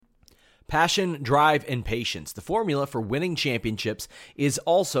Passion, drive, and patience. The formula for winning championships is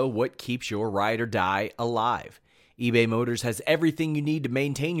also what keeps your ride or die alive. eBay Motors has everything you need to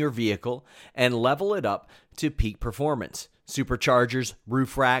maintain your vehicle and level it up to peak performance. Superchargers,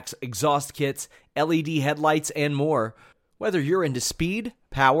 roof racks, exhaust kits, LED headlights, and more. Whether you're into speed,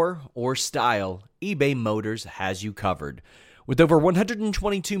 power, or style, eBay Motors has you covered. With over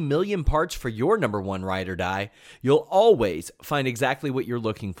 122 million parts for your number one ride or die, you'll always find exactly what you're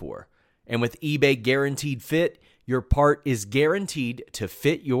looking for. And with eBay Guaranteed Fit, your part is guaranteed to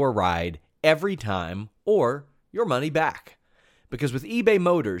fit your ride every time or your money back. Because with eBay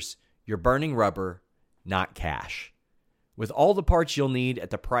Motors, you're burning rubber, not cash. With all the parts you'll need at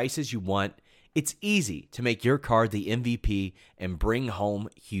the prices you want, it's easy to make your car the MVP and bring home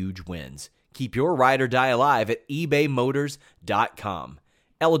huge wins. Keep your ride or die alive at ebaymotors.com.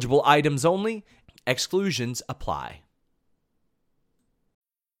 Eligible items only. Exclusions apply.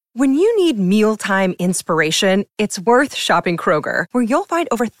 When you need mealtime inspiration, it's worth shopping Kroger, where you'll find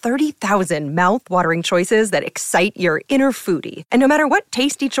over 30,000 mouth-watering choices that excite your inner foodie. And no matter what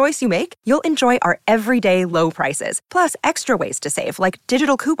tasty choice you make, you'll enjoy our everyday low prices, plus extra ways to save, like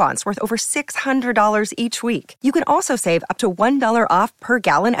digital coupons worth over $600 each week. You can also save up to $1 off per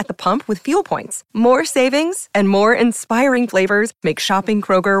gallon at the pump with fuel points. More savings and more inspiring flavors make shopping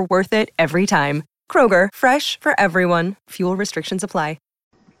Kroger worth it every time. Kroger, fresh for everyone. Fuel restrictions apply.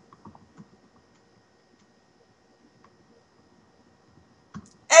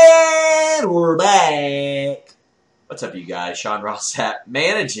 And we're back. What's up, you guys? Sean Rossap,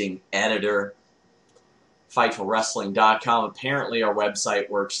 managing editor, FightfulWrestling.com. Apparently, our website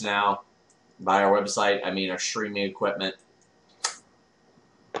works now. By our website, I mean our streaming equipment.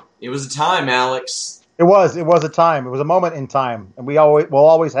 It was a time, Alex. It was a time. It was a moment in time, and we'll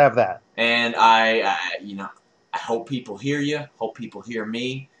always have that. And I hope people hear you. Hope people hear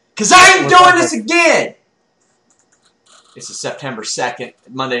me, because I ain't doing this again. It's a September 2nd,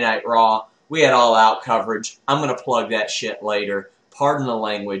 Monday Night Raw. We had all-out coverage. I'm going to plug that shit later. Pardon the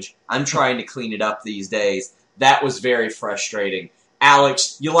language. I'm trying to clean it up these days. That was very frustrating.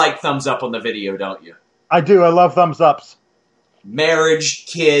 Alex, you like thumbs up on the video, don't you? I do. I love thumbs ups. Marriage,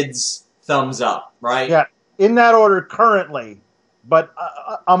 kids, thumbs up, right? Yeah, in that order currently, but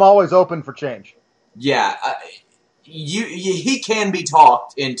I'm always open for change. Yeah, he can be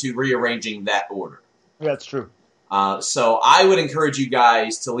talked into rearranging that order. Yeah, that's true. So I would encourage you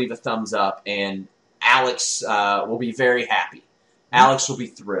guys to leave a thumbs up, and Alex will be very happy. Alex will be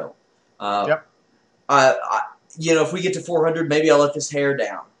thrilled. Yep. If we get to 400, maybe I'll let this hair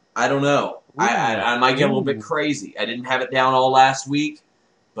down. I don't know. I might get a little bit crazy. I didn't have it down all last week,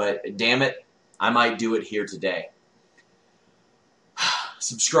 but damn it, I might do it here today.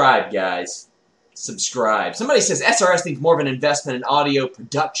 Subscribe, guys. Subscribe. Somebody says SRS needs more of an investment in audio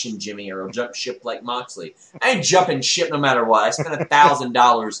production, Jimmy, or he'll jump ship like Moxley. I ain't jumping ship no matter what. I spent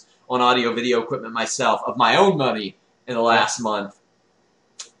 $1,000 on audio video equipment myself of my own money in the last month.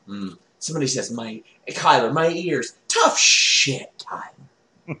 Somebody says, Kyler, my ears. Tough shit,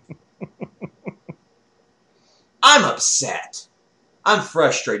 Kyler. I'm upset. I'm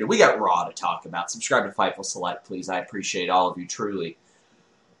frustrated. We got Raw to talk about. Subscribe to Fightful Select, please. I appreciate all of you, truly.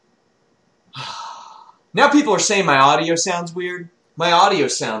 Now people are saying my audio sounds weird. My audio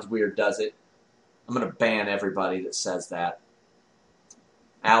sounds weird, does it? I'm going to ban everybody that says that.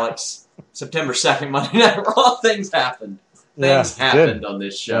 Alex, September 2nd, Monday Night Raw, things happened. Things happened on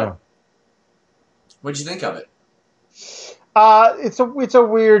this show. Yeah. What'd you think of it? It's a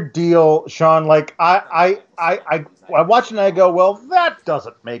weird deal, Sean. Like I watch it and I go, well, that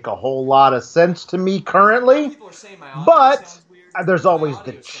doesn't make a whole lot of sense to me currently. But there's always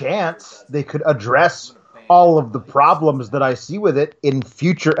the chance they could address all of the problems that I see with it in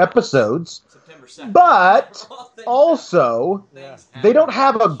future episodes. But also, they don't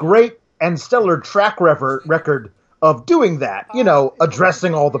have a great and stellar track record of doing that,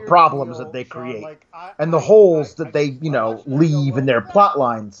 addressing all the problems that they create and the holes that they, leave in their plot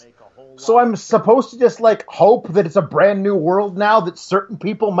lines. So I'm supposed to just, hope that it's a brand new world now, that certain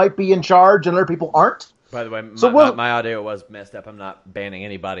people might be in charge and other people aren't? By the way, my audio was messed up. I'm not banning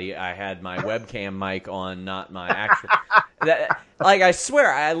anybody. I had my webcam mic on, not my actual... I swear,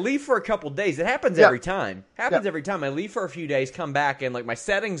 I leave for a couple days. It happens every time. Every time. I leave for a few days, come back, and, my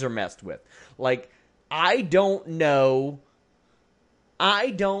settings are messed with. I don't know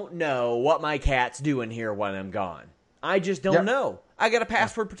what my cat's doing here when I'm gone. I just don't know. I got a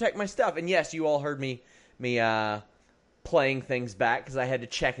password protect my stuff. And yes, you all heard me playing things back because I had to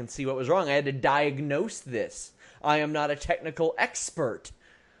check and see what was wrong. I had to diagnose this. I am not a technical expert.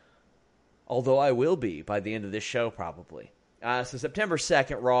 Although I will be by the end of this show, probably. So September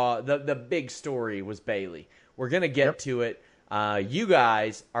 2nd, Raw, the big story was Bayley. We're going to get to it. You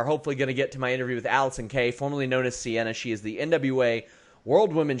guys are hopefully going to get to my interview with Allison Kay, formerly known as Sienna. She is the NWA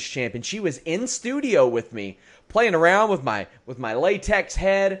World Women's Champion. She was in studio with me, playing around with my latex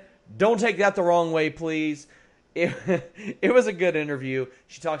head. Don't take that the wrong way, please. It was a good interview.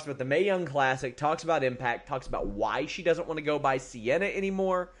 She talks about the Mae Young Classic, talks about Impact, talks about why she doesn't want to go by Sienna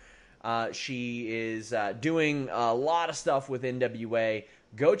anymore. She is doing a lot of stuff with NWA.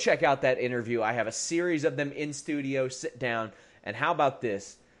 Go check out that interview. I have a series of them in studio. Sit down. And how about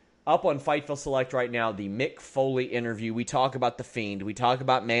this? Up on Fightful Select right now, the Mick Foley interview. We talk about The Fiend. We talk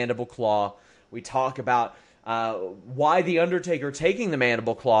about Mandible Claw. We talk about why The Undertaker taking the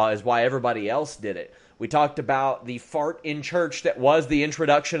Mandible Claw is why everybody else did it. We talked about the fart in church that was the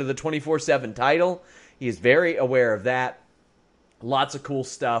introduction of the 24/7 title. He is very aware of that. Lots of cool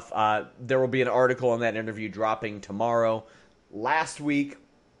stuff. There will be an article on that interview dropping tomorrow. Last week,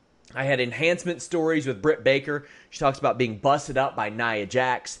 I had enhancement stories with Britt Baker. She talks about being busted up by Nia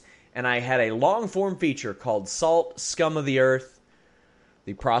Jax. And I had a long-form feature called Salt, Scum of the Earth,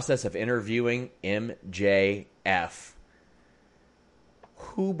 the process of interviewing MJF.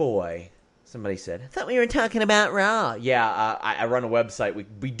 Hoo boy. Somebody said, I thought we were talking about Raw. Yeah, I run a website.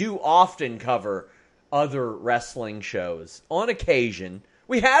 We do often cover other wrestling shows. On occasion,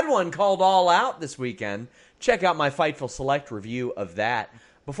 we had one called All Out this weekend. Check out my Fightful Select review of that.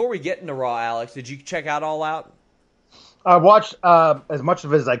 Before we get into Raw, Alex, did you check out All Out? I watched as much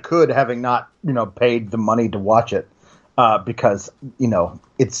of it as I could, having not, paid the money to watch it, because,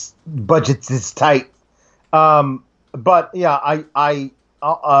 its budget is tight. But yeah, I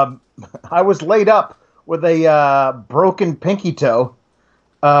was laid up with a broken pinky toe,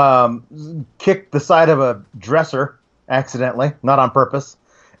 kicked the side of a dresser accidentally, not on purpose,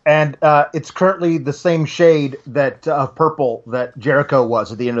 and it's currently the same shade that of purple that Jericho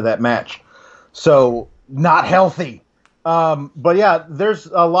was at the end of that match. So not healthy. But yeah, there's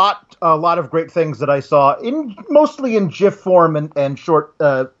a lot of great things that I saw mostly in GIF form and short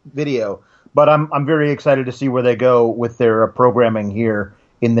video. But I'm very excited to see where they go with their programming here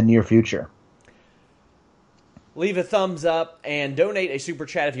in the near future. Leave a thumbs up and donate a super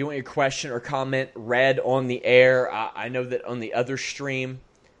chat if you want your question or comment read on the air. I know that on the other stream,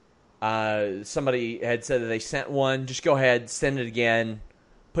 somebody had said that they sent one. Just go ahead, send it again.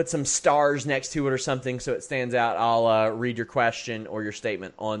 Put some stars next to it or something so it stands out. I'll read your question or your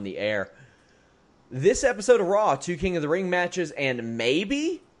statement on the air. This episode of Raw, 2 King of the Ring matches, and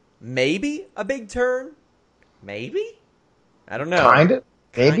maybe a big turn. Maybe? I don't know. Kind of.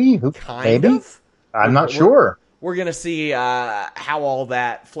 Maybe? Kind of? I'm not sure. We're going to see how all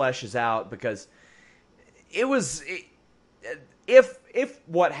that fleshes out, because if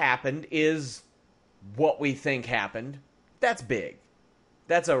what happened is what we think happened, that's big.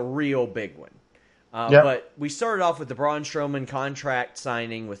 That's a real big one. Yep. But we started off with the Braun Strowman contract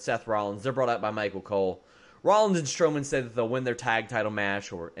signing with Seth Rollins. They're brought up by Michael Cole. Rollins and Strowman said that they'll win their tag title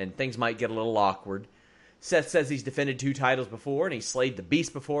match, and things might get a little awkward. Seth says he's defended 2 titles before, and he slayed the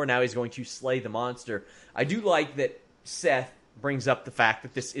Beast before. Now he's going to slay the Monster. I do like that Seth brings up the fact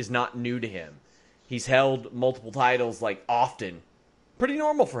that this is not new to him. He's held multiple titles, often. Pretty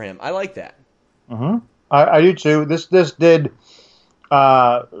normal for him. I like that. Mm-hmm. I do too. This did...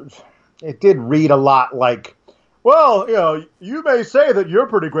 it did read a lot like, well, you may say that you're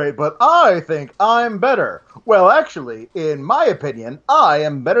pretty great, but I think I'm better. Well, actually, in my opinion, I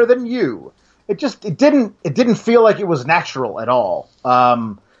am better than you. It didn't feel like it was natural at all.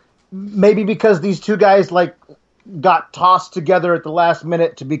 Maybe because these two guys got tossed together at the last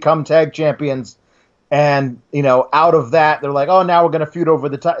minute to become tag champions, and out of that they're like, oh, now we're going to feud over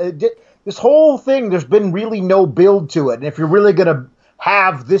the title. This whole thing, there's been really no build to it, and if you're really going to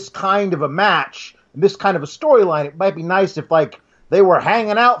have this kind of a match, this kind of a storyline, it might be nice if they were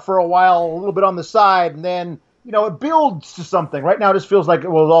hanging out for a while, a little bit on the side, and then it builds to something. Right now, it just feels like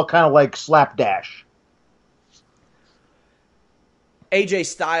it was all kind of like slapdash. AJ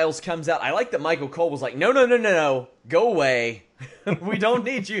Styles comes out. I like that Michael Cole was like, no, go away. We don't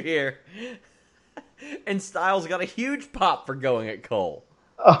need you here. And Styles got a huge pop for going at Cole.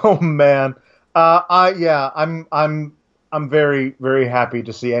 Oh man, I'm very, very happy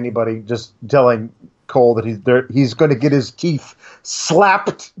to see anybody just telling Cole that he's going to get his teeth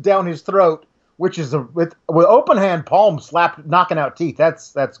slapped down his throat, which is with open hand palm slapped, knocking out teeth.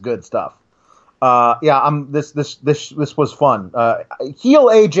 That's good stuff. This was fun. Heel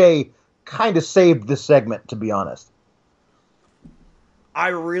AJ kind of saved this segment, to be honest. I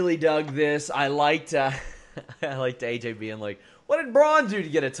really dug this. I liked AJ being like, what did Braun do to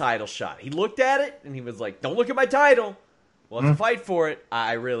get a title shot? He looked at it and he was like, don't look at my title. Well, to fight for it,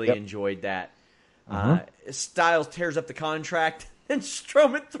 I really enjoyed that. Styles tears up the contract, and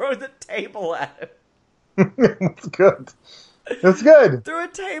Strowman throws a table at him. It's good. It's good. Threw a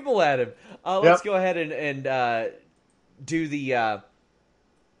table at him. Let's go ahead and do the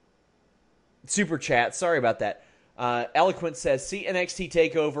super chat. Sorry about that. Eloquent says, see NXT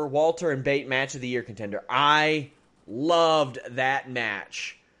TakeOver, Walter and Bate match of the year contender. I loved that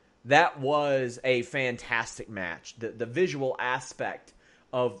match. That was a fantastic match. The visual aspect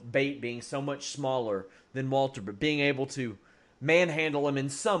of Bate being so much smaller than Walter, but being able to manhandle him in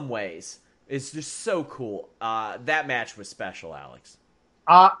some ways is just so cool. That match was special, Alex.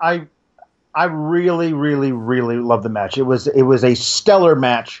 I really, really, really love the match. It was a stellar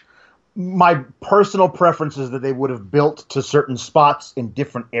match. My personal preference is that they would have built to certain spots in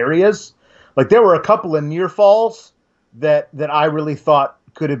different areas. Like there were a couple of near falls that I really thought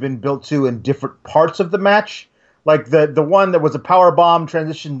could have been built to in different parts of the match. Like the one that was a power bomb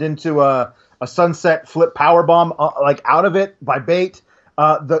transitioned into a sunset flip power bomb like out of it by Bate.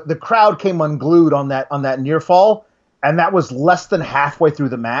 The crowd came unglued on that near fall, and that was less than halfway through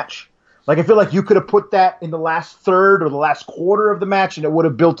the match. Like I feel like you could have put that in the last third or the last quarter of the match, and it would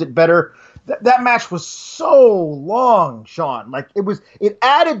have built it better. That match was so long, Sean. Like it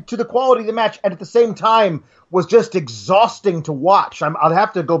added to the quality of the match, and at the same time was just exhausting to watch. I'll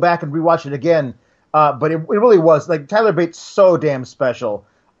have to go back and rewatch it again, but it really was. Like Tyler Bate's so damn special.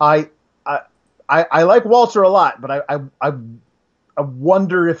 I like Walter a lot, but I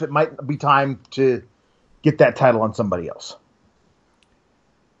wonder if it might be time to get that title on somebody else.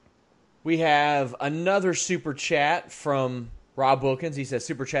 We have another super chat from Rob Wilkins. He says,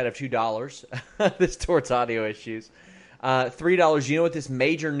 super chat of $2. This towards audio issues. $3. You know what this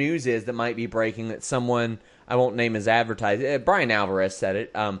major news is that might be breaking that someone, I won't name his advertiser, Brian Alvarez said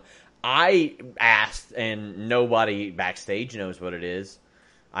it. I asked, and nobody backstage knows what it is.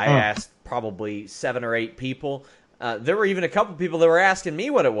 I asked probably 7 or 8 people. There were even a couple people that were asking me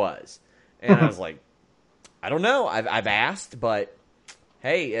what it was. And I was like, I don't know. I've asked, but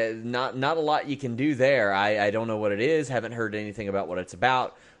hey, not a lot you can do there. I don't know what it is. Haven't heard anything about what it's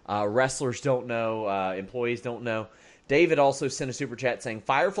about. Wrestlers don't know. Employees don't know. David also sent a super chat saying,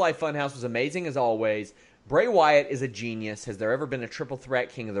 Firefly Funhouse was amazing as always. Bray Wyatt is a genius. Has there ever been a triple threat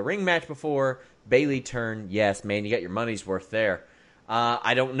King of the Ring match before? Bayley turn. Yes, man, you got your money's worth there.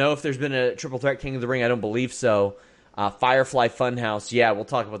 I don't know if there's been a triple threat King of the Ring. I don't believe so. Firefly Funhouse, yeah, we'll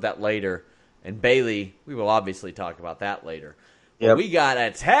talk about that later. And Bayley, we will obviously talk about that later. Yep. We got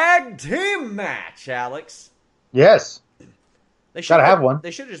a tag team match, Alex. Yes. Gotta have one.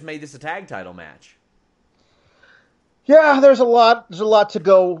 They should have just made this a tag title match. Yeah, there's a lot to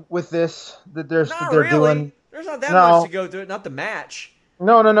go with this that they're doing. There's not that much to go through it, not the match.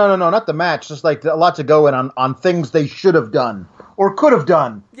 No, not the match. Just like a lot to go in on things they should have done or could have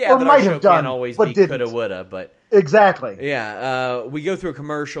done or might have done, can't always but be didn't. Coulda, woulda, but exactly. Yeah, we go through a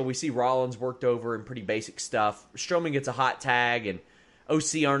commercial. We see Rollins worked over in pretty basic stuff. Strowman gets a hot tag, and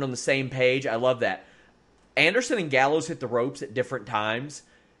OC aren't on the same page. I love that. Anderson and Gallows hit the ropes at different times,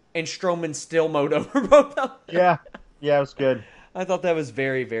 and Strowman still mowed over both of them. Yeah, it was good. I thought that was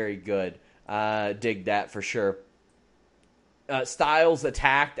very, very good. Dig that for sure. Styles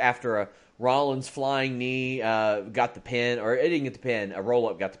attacked after a Rollins flying knee got the pin, or it didn't get the pin, a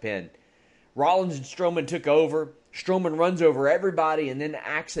roll-up got the pin. Rollins and Strowman took over. Strowman runs over everybody and then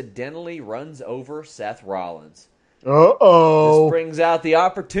accidentally runs over Seth Rollins. Uh-oh. This brings out the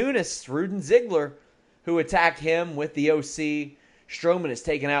opportunists, Rude and Ziggler, who attack him with the OC. Strowman is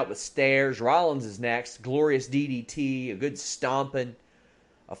taken out with stairs. Rollins is next. Glorious DDT, a good stomping.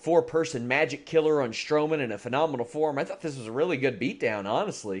 A 4-person magic killer on Strowman in a phenomenal form. I thought this was a really good beatdown,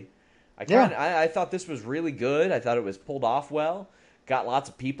 honestly. I thought this was really good. I thought it was pulled off well. Got lots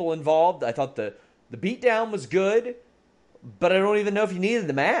of people involved. I thought the beatdown was good, but I don't even know if you needed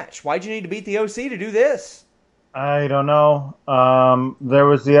the match. Why'd you need to beat the OC to do this? I don't know. There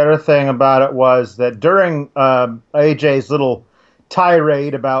was the other thing about it was that during AJ's little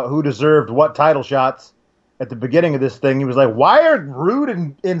tirade about who deserved what title shots at the beginning of this thing, he was like, why are Rude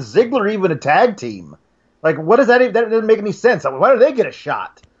and Ziggler even a tag team? Like, what does that even, that doesn't make any sense. Why do they get a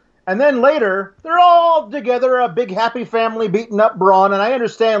shot? And then later, they're all together, a big happy family beating up Braun, and I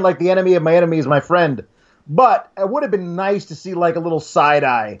understand, like, the enemy of my enemy is my friend, but it would have been nice to see, like, a little side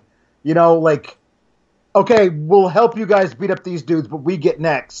eye. You know, like, okay, we'll help you guys beat up these dudes, but we get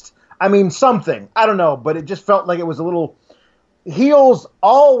next. I mean, something. I don't know, but it just felt like it was a little... Heels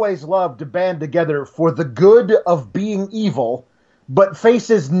always love to band together for the good of being evil, but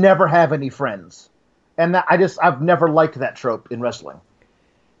faces never have any friends. And I've never liked that trope in wrestling.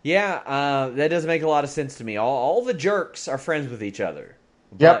 Yeah, that doesn't make a lot of sense to me. All the jerks are friends with each other.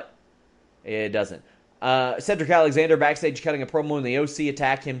 Yep. But it doesn't. Cedric Alexander backstage cutting a promo, and the OC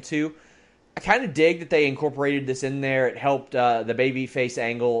attack him too. I kind of dig that they incorporated this in there. It helped the babyface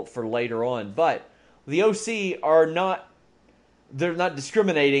angle for later on. But the OC they're not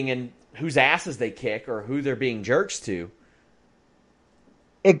discriminating in whose asses they kick or who they're being jerks to.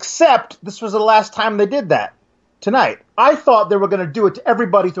 Except this was the last time they did that tonight. I thought they were going to do it to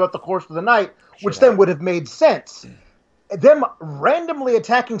everybody throughout the course of the night, which then would have made sense. Them randomly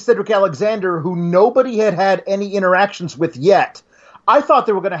attacking Cedric Alexander, who nobody had any interactions with yet. I thought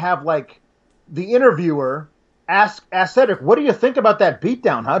they were going to have, like, the interviewer ask Cedric, what do you think about that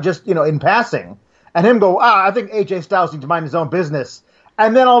beatdown, huh? Just, in passing. And him go, I think AJ Styles needs to mind his own business.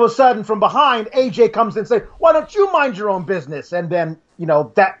 And then all of a sudden, from behind, AJ comes in and say, why don't you mind your own business? And then,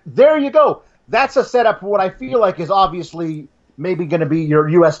 there you go. That's a setup for what I feel like is obviously maybe going to be your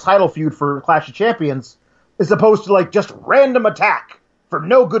U.S. title feud for Clash of Champions, as opposed to, like, just random attack for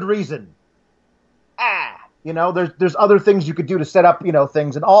no good reason. There's other things you could do to set up,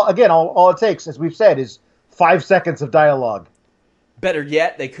 things. And all it takes, as we've said, is 5 seconds of dialogue. Better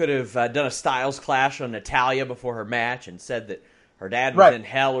yet, they could have done a Styles Clash on Natalya before her match and said that her dad was in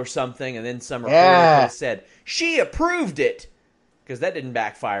hell or something, and then some reporter could have said, she approved it, because that didn't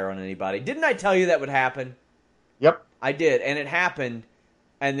backfire on anybody. Didn't I tell you that would happen? Yep. I did, and it happened,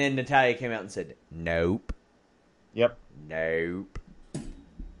 and then Natalya came out and said, nope. Yep. Nope.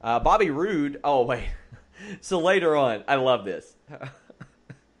 Bobby Roode, oh, wait. So later on, I love this.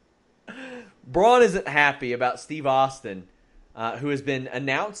 Braun isn't happy about Steve Austin, who has been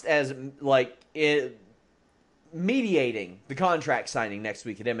announced as, like, mediating the contract signing next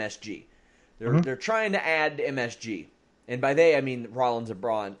week at MSG. They're trying to add to MSG. And by they, I mean Rollins and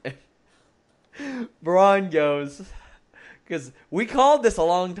Braun. Braun goes, because we called this a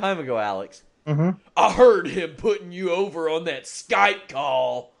long time ago, Alex. Mm-hmm. I heard him putting you over on that Skype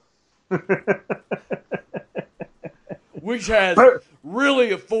call. Which has really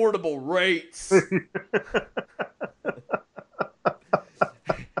affordable rates. And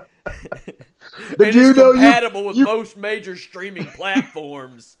is compatible with most major streaming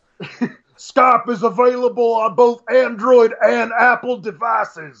platforms. Skype is available on both Android and Apple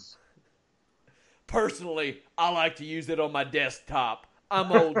devices. Personally, I like to use it on my desktop.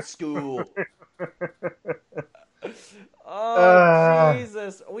 I'm old school.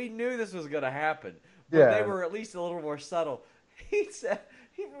 Jesus. We knew this was going to happen. But they were at least a little more subtle. He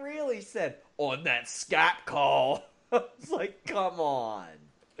really said, on that Skype call. It's like, come on.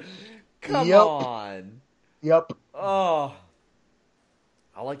 Come on. Yep. Oh.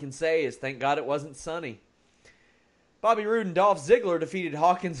 All I can say is thank God it wasn't sunny. Bobby Roode and Dolph Ziggler defeated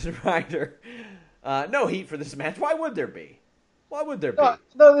Hawkins and Ryder. No heat for this match. Why would there be?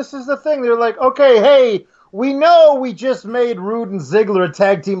 No, this is the thing. They're like, okay, hey, we know we just made Roode and Ziggler a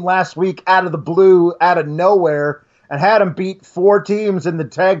tag team last week out of the blue, out of nowhere, and had them beat 4 teams in the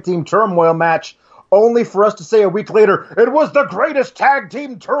tag team turmoil match, only for us to say a week later, it was the greatest tag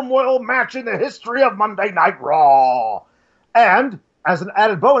team turmoil match in the history of Monday Night Raw. And as an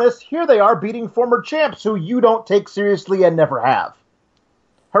added bonus, here they are beating former champs who you don't take seriously and never have.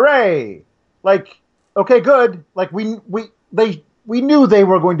 Hooray! Like, okay, good. Like, we knew they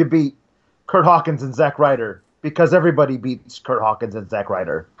were going to beat Kurt Hawkins and Zack Ryder because everybody beats Kurt Hawkins and Zack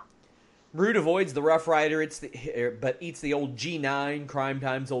Ryder. Roode avoids the Rough Rider, but eats the old G9, Crime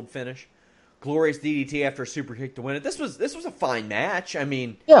Time's old finish. Glorious DDT after a super kick to win it. This was a fine match. I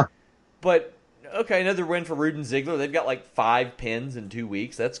mean, yeah. But okay, another win for Roode and Ziggler. They've got like 5 pins in 2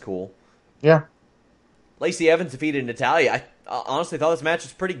 weeks. That's cool. Yeah. Lacey Evans defeated Natalya. I honestly thought this match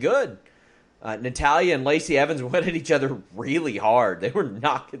was pretty good. Natalya and Lacey Evans went at each other really hard. They were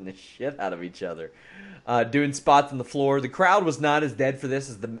knocking the shit out of each other, doing spots on the floor. The crowd was not as dead for this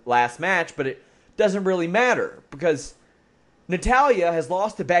as the last match, but it doesn't really matter because Natalya has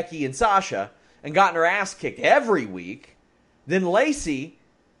lost to Becky and Sasha and gotten her ass kicked every week. Then Lacey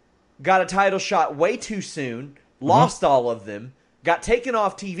got a title shot way too soon, lost all of them, got taken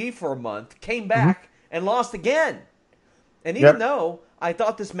off TV for a month, came back, and lost again. And even though I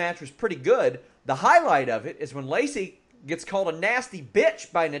thought this match was pretty good, the highlight of it is when Lacey gets called a nasty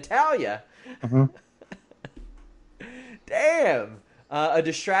bitch by Natalya. Damn. A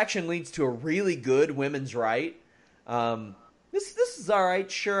distraction leads to a really good women's right. This is all right,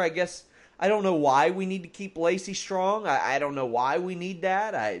 sure, I guess. I don't know why we need to keep Lacey strong. I don't know why we need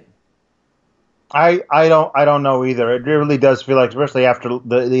that. I don't know either. It really does feel like, especially after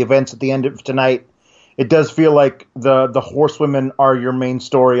the events at the end of tonight, it does feel like the horsewomen are your main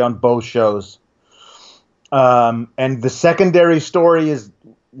story on both shows. And the secondary story is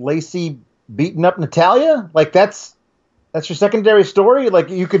Lacey beating up Natalya? Like that's your secondary story? Like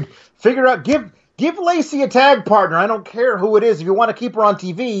you could figure out give Lacey a tag partner. I don't care who it is. If you want to keep her on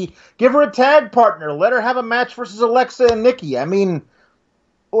TV, give her a tag partner. Let her have a match versus Alexa and Nikki. I mean,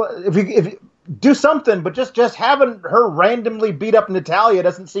 if you do something, but just having her randomly beat up Natalya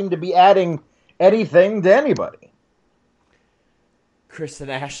doesn't seem to be adding anything to anybody. Kristen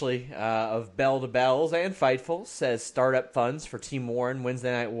Ashley of Bell to Bells and Fightful says startup funds for Team Warren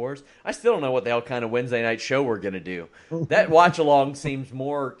Wednesday Night Wars. I still don't know what the hell kind of Wednesday night show we're going to do. That watch along seems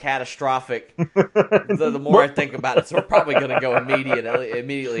more catastrophic the more I think about it. So we're probably going to go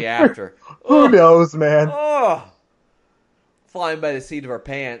immediately after. Who knows, man? Oh, flying by the seat of our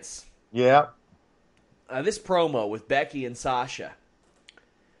pants. Yeah. This promo with Becky and Sasha.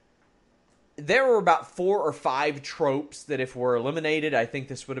 There were about 4 or 5 tropes that if were eliminated, I think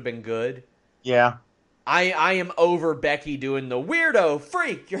this would have been good. Yeah. I am over Becky doing the weirdo,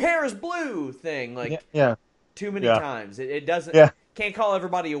 freak, your hair is blue thing. Like, too many times. It doesn't, can't call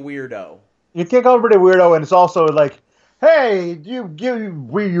everybody a weirdo. You can't call everybody a weirdo, and it's also like, hey,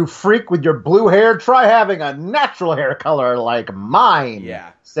 you freak with your blue hair, try having a natural hair color like mine,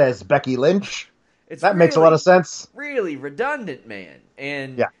 says Becky Lynch. That makes a lot of sense. Really redundant, man.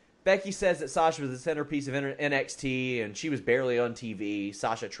 And Becky says that Sasha was the centerpiece of NXT, and she was barely on TV.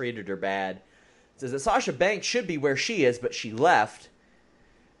 Sasha treated her bad. Says that Sasha Banks should be where she is, but she left.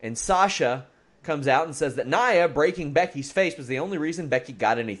 And Sasha comes out and says that Nia breaking Becky's face was the only reason Becky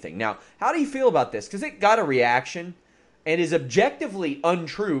got anything. Now, how do you feel about this? Because it got a reaction and is objectively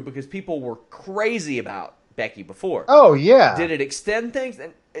untrue because people were crazy about Becky before. Oh, yeah. Did it extend things?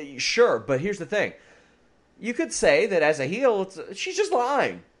 Sure, but here's the thing. You could say that as a heel, she's just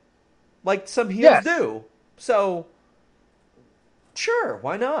lying. Like some heels do. So, sure,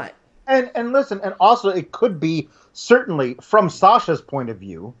 why not? And listen, and also it could be, certainly from Sasha's point of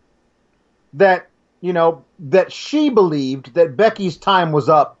view, that, that she believed that Becky's time was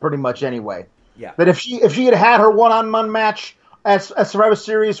up pretty much anyway. Yeah. That if she had her one-on-one match at Survivor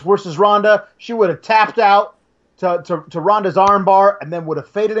Series versus Ronda, she would have tapped out to Ronda's armbar and then would have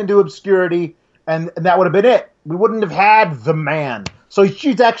faded into obscurity, and that would have been it. We wouldn't have had the man. So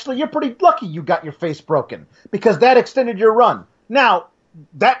you're pretty lucky you got your face broken because that extended your run. Now,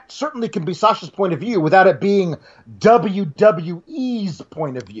 that certainly can be Sasha's point of view without it being WWE's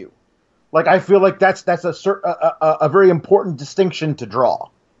point of view. Like, I feel like that's a very important distinction to draw.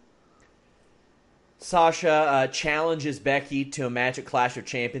 Sasha challenges Becky to a match at Clash of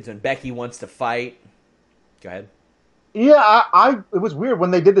Champions when Becky wants to fight. Go ahead. Yeah, it was weird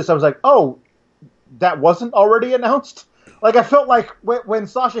when they did this. I was like, oh, that wasn't already announced? Like, I felt like when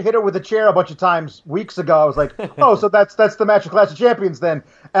Sasha hit her with a chair a bunch of times weeks ago, I was like, oh, so that's the match of Clash of Champions then.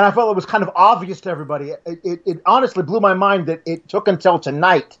 And I felt it was kind of obvious to everybody. It honestly blew my mind that it took until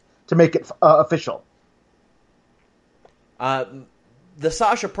tonight to make it official. The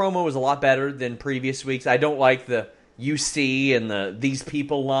Sasha promo was a lot better than previous weeks. I don't like the "you see" and the "these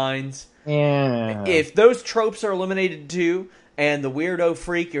people" lines. Yeah. If those tropes are eliminated too, and the weirdo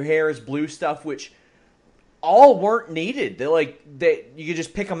freak, your hair is blue stuff, which all weren't needed. You could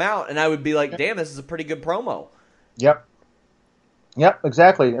just pick them out, and I would be like, damn, this is a pretty good promo. Yep,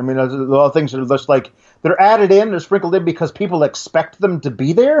 exactly. I mean, there's a lot of things that are just like, they're added in, they're sprinkled in because people expect them to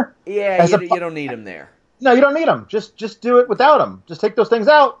be there. Yeah, you don't need them there. No, you don't need them. Just do it without them. Just take those things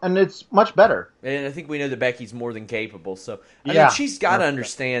out, and it's much better. And I think we know that Becky's more than capable. So I mean, she's got to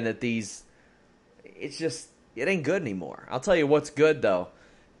understand that it ain't good anymore. I'll tell you what's good, though.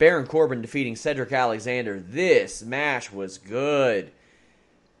 Baron Corbin defeating Cedric Alexander. This match was good.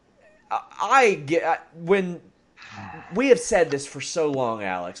 When we have said this for so long,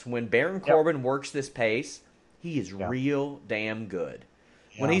 Alex, when Baron Corbin works this pace, he is real damn good.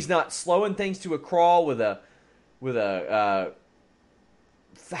 Yeah. When he's not slowing things to a crawl with a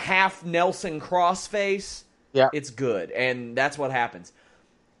half Nelson crossface, it's good, and that's what happens.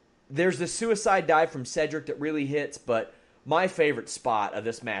 There's the suicide dive from Cedric that really hits, but my favorite spot of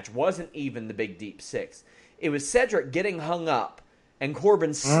this match wasn't even the big deep six. It was Cedric getting hung up and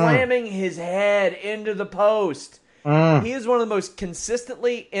Corbin slamming his head into the post. He is one of the most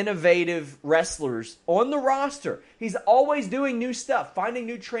consistently innovative wrestlers on the roster. He's always doing new stuff, finding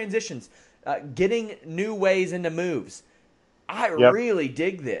new transitions, getting new ways into moves. I really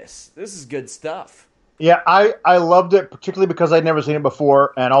dig this. This is good stuff. Yeah, I loved it, particularly because I'd never seen it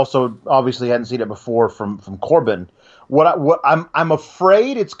before, and also obviously hadn't seen it before from Corbin. I'm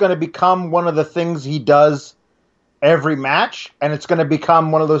afraid it's going to become one of the things he does every match, and it's going to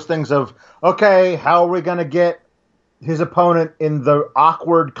become one of those things of, okay, how are we going to get his opponent in the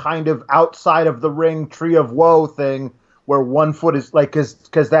awkward kind of outside of the ring tree of woe thing where one foot is like,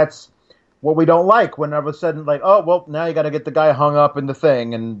 because that's what we don't like. When all of a sudden, like, oh well, now you got to get the guy hung up in the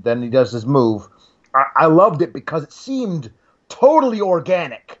thing, and then he does his move. I loved it because it seemed totally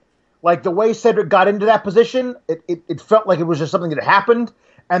organic. Like the way Cedric got into that position, it felt like it was just something that happened.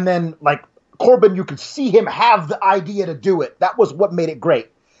 And then, like, Corbin, you could see him have the idea to do it. That was what made it great.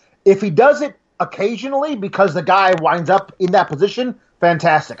 If he does it occasionally because the guy winds up in that position,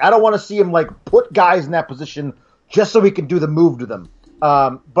 fantastic. I don't want to see him, like, put guys in that position just so he can do the move to them.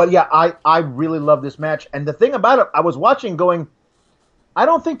 But, yeah, I really love this match. And the thing about it, I was watching going, I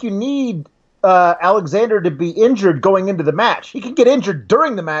don't think you need Alexander to be injured going into the match. He can get injured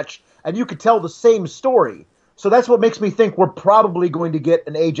during the match, and you could tell the same story. So that's what makes me think we're probably going to get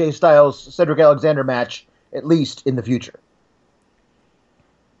an AJ Styles Cedric Alexander match, at least in the future.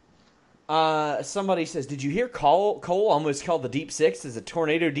 Somebody says, did you hear Cole almost called the Deep Six as a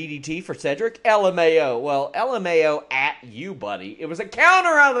tornado DDT for Cedric? LMAO. Well, LMAO at you, buddy. It was a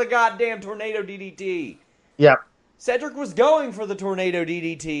counter out of the goddamn tornado DDT. Yep. Cedric was going for the tornado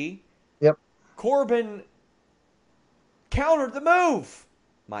DDT. Yep. Corbin countered the move.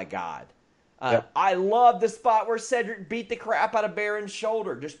 My God. Yep. I love the spot where Cedric beat the crap out of Baron's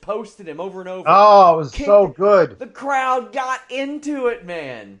shoulder. Just posted him over and over. Oh, it was so good. The crowd got into it,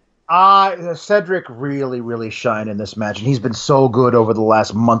 man. Cedric really, really shined in this match, and he's been so good over the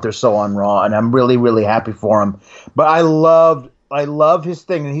last month or so on Raw, and I'm really, really happy for him. But I love his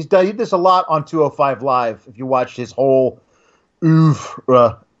thing, and he did this a lot on 205 Live. If you watched his whole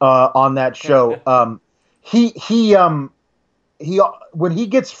on that show, he when he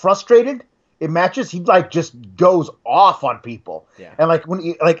gets frustrated in matches, he like just goes off on people. Yeah. And like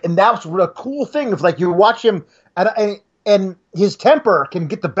and that's a cool thing. If like you watch him and his temper can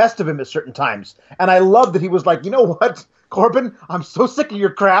get the best of him at certain times. And I love that he was like, you know what, Corbin, I'm so sick of your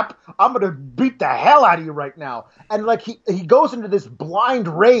crap. I'm gonna beat the hell out of you right now. And like he goes into this blind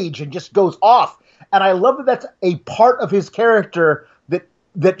rage and just goes off. And I love that that's a part of his character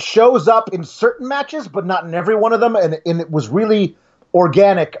that shows up in certain matches, but not in every one of them. And it was really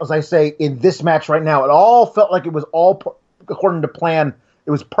organic, as I say, in this match right now. It all felt like it was all according to plan.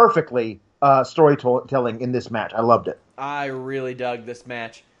 It was perfectly storytelling in this match. I loved it. I really dug this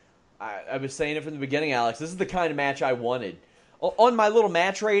match. I was saying it from the beginning, Alex. This is the kind of match I wanted. On my little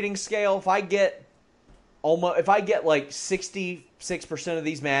match rating scale, if I get like 66% of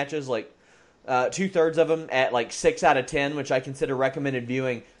these matches, like 2/3 of them at like 6 out of 10, which I consider recommended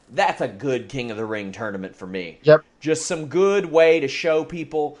viewing, that's a good King of the Ring tournament for me. Yep. Just some good way to show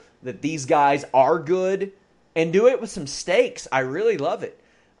people that these guys are good and do it with some stakes. I really love it.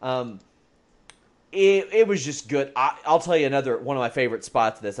 It was just good. I'll tell you another one of my favorite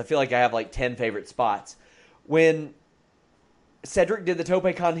spots of this. I feel like I have like 10 favorite spots. When Cedric did the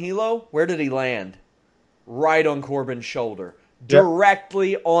Tope Con Hilo, where did he land? Right on Corbin's shoulder.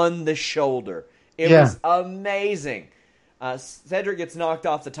 Directly on the shoulder. It was amazing. Cedric gets knocked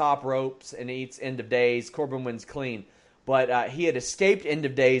off the top ropes and eats End of Days. Corbin wins clean. But he had escaped End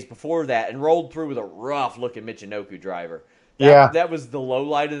of Days before that and rolled through with a rough-looking Michinoku driver. That was the low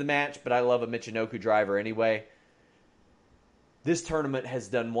light of the match, but I love a Michinoku driver anyway. This tournament has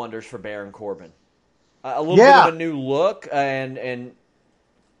done wonders for Baron Corbin. A little bit of a new look and a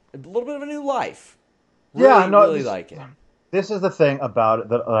little bit of a new life. Really like it. This is the thing about it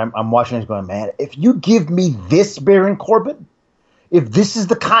that I'm watching this going, man, if you give me this Baron Corbin, if this is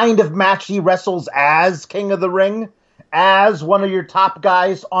the kind of match he wrestles as King of the Ring, as one of your top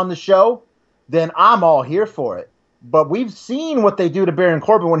guys on the show, then I'm all here for it. But we've seen what they do to Baron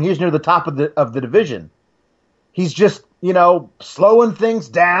Corbin when he's near the top of the division. He's just, slowing things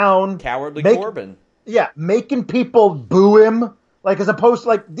down. Cowardly Corbin. Yeah, making people boo him. Like, as opposed to,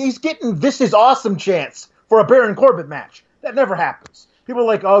 like, he's getting This Is Awesome chance for a Baron Corbin match. That never happens. People are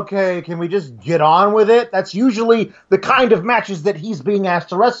like, okay, can we just get on with it? That's usually the kind of matches that he's being asked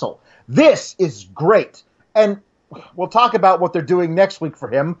to wrestle. This is great. And we'll talk about what they're doing next week for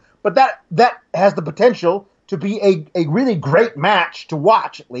him, but that has the potential to be a really great match to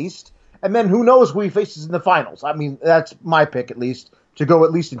watch, at least. And then who knows who he faces in the finals. I mean, that's my pick, at least, to go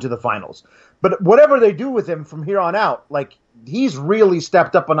at least into the finals. But whatever they do with him from here on out, like, he's really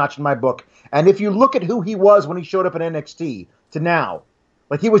stepped up a notch in my book. And if you look at who he was when he showed up in NXT to now,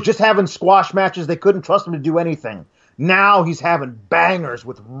 like, he was just having squash matches. They couldn't trust him to do anything. Now he's having bangers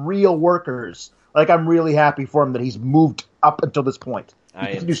with real workers. Like, I'm really happy for him that he's moved up until this point. He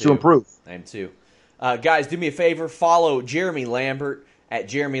continues to improve. I am too. Guys, do me a favor. Follow Jeremy Lambert at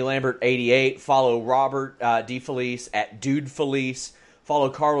Jeremy Lambert 88. Follow Robert DeFelice at Dude Felice. Follow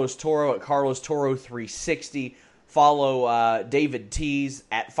Carlos Toro at Carlos Toro 360. Follow David Tees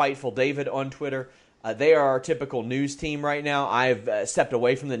at Fightful David on Twitter. They are our typical news team right now. I've stepped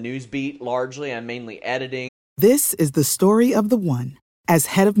away from the news beat largely. I'm mainly editing. This is the story of the one. As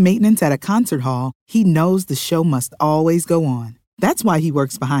head of maintenance at a concert hall, he knows the show must always go on. That's why he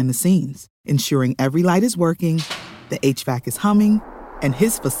works behind the scenes, ensuring every light is working, the HVAC is humming, and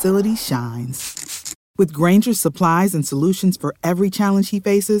his facility shines. With Grainger's supplies and solutions for every challenge he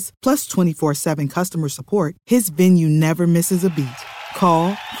faces, plus 24/7 customer support, his venue never misses a beat.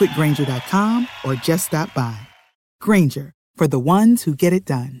 Call quickgrainger.com or just stop by. Grainger, for the ones who get it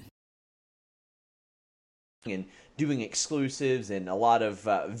done. And doing exclusives and a lot of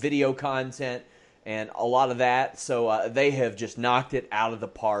video content and a lot of that. So they have just knocked it out of the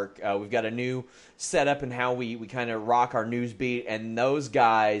park. We've got a new setup in how we kind of rock our news beat, and those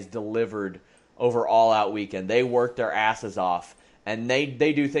guys delivered over All Out Weekend. They worked their asses off, and they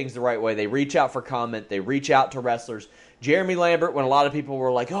do things the right way. They reach out for comment. They reach out to wrestlers. Jeremy Lambert, when a lot of people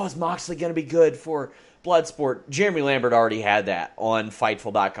were like, oh, is Moxley going to be good for Bloodsport? Jeremy Lambert already had that on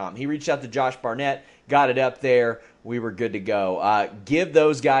Fightful.com. He reached out to Josh Barnett, got it up there. We were good to go. Give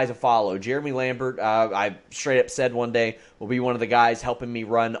those guys a follow. Jeremy Lambert, I straight up said one day, will be one of the guys helping me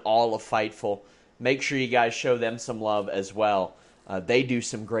run all of Fightful. Make sure you guys show them some love as well. They do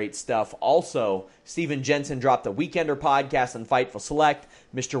some great stuff. Also, Steven Jensen dropped the Weekender podcast on Fightful Select.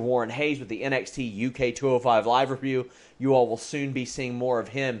 Mr. Warren Hayes with the NXT UK 205 live review. You all will soon be seeing more of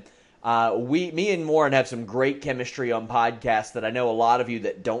him. Me and Warren have some great chemistry on podcasts that I know a lot of you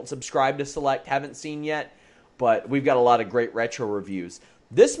that don't subscribe to Select haven't seen yet, but we've got a lot of great retro reviews.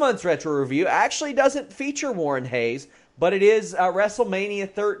 This month's retro review actually doesn't feature Warren Hayes, but it is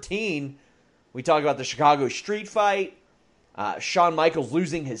WrestleMania 13. We talk about the Chicago street fight, Shawn Michaels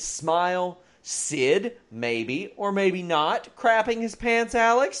losing his smile, Sid, maybe or maybe not, crapping his pants,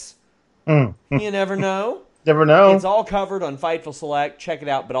 Alex. You never know. Never know. It's all covered on Fightful Select. Check it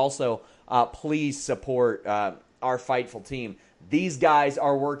out. But also, please support our Fightful team. These guys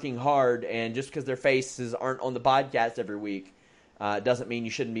are working hard, and just because their faces aren't on the podcast every week doesn't mean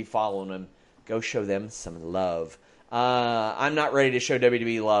you shouldn't be following them. Go show them some love. I'm not ready to show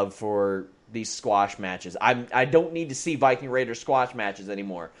WWE love for these squash matches. I don't need to see Viking Raiders squash matches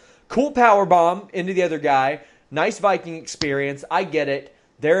anymore. Cool powerbomb into the other guy. Nice Viking experience. I get it.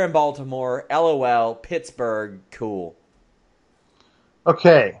 They're in Baltimore. LOL. Pittsburgh. Cool.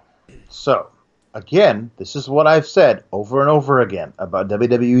 Okay. So, again, this is what I've said over and over again about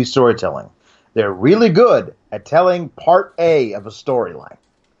WWE storytelling. They're really good at telling part A of a storyline.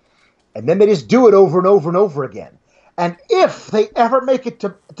 And then they just do it over and over and over again. And if they ever make it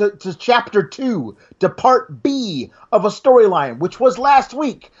to chapter 2, to part B of a storyline, which was last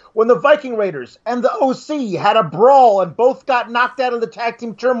week when the Viking Raiders and the OC had a brawl and both got knocked out of the tag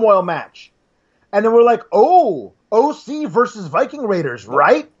team turmoil match. And then we're like, oh, OC versus Viking Raiders,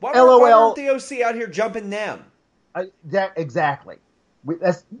 right? LOL. Why weren't the OC out here jumping them? Exactly.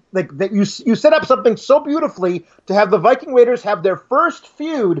 That's like that. You set up something so beautifully to have the Viking Raiders have their first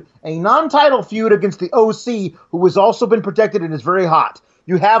feud, a non-title feud against the OC, who has also been protected and is very hot.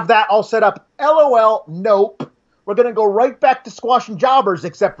 You have that all set up. LOL. Nope. We're gonna go right back to squashing jobbers,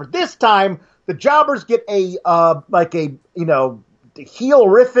 except for this time the jobbers get a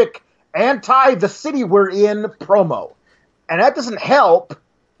heel-rific anti the city we're in promo, and that doesn't help.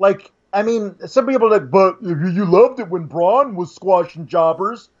 Like. I mean, some people are like, but you loved it when Braun was squashing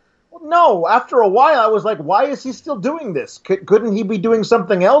jobbers. Well, no, after a while, I was like, why is he still doing this? Couldn't he be doing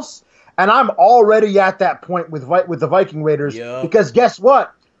something else? And I'm already at that point with the Viking Raiders, because guess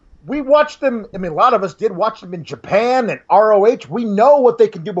what? We watched them, I mean, a lot of us did watch them in Japan and ROH. We know what they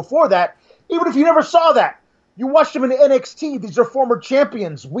can do before that, even if you never saw that. You watched them in NXT. These are former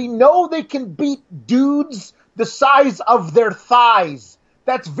champions. We know they can beat dudes the size of their thighs.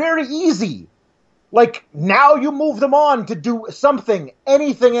 That's very easy. Like, now you move them on to do something,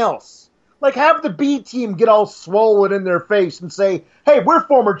 anything else. Like, have the B team get all swollen in their face and say, hey, we're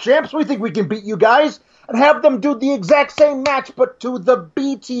former champs, we think we can beat you guys. And have them do the exact same match, but to the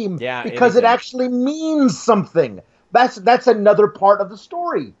B team. Yeah, because it actually means something. That's another part of the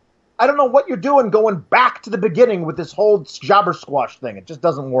story. I don't know what you're doing going back to the beginning with this whole jobber squash thing. It just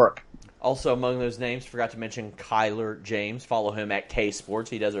doesn't work. Also among those names, forgot to mention Kyler James. Follow him at K-Sports.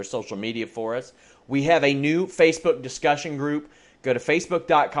 He does our social media for us. We have a new Facebook discussion group. Go to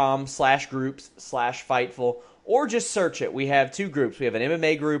facebook.com/groups/Fightful or just search it. We have two groups. We have an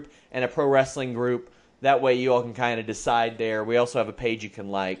MMA group and a pro wrestling group. That way you all can kind of decide there. We also have a page you can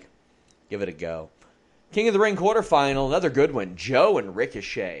like. Give it a go. King of the Ring quarterfinal, another good one. Joe and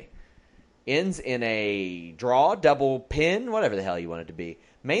Ricochet. Ends in a draw, double pin, whatever the hell you want it to be.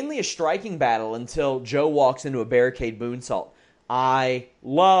 Mainly a striking battle until Joe walks into a barricade moonsault. I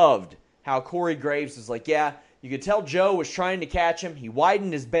loved how Corey Graves was like, yeah, you could tell Joe was trying to catch him. He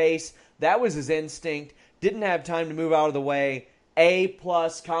widened his base. That was his instinct. Didn't have time to move out of the way. A+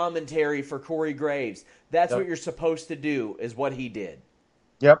 commentary for Corey Graves. That's what you're supposed to do, is what he did.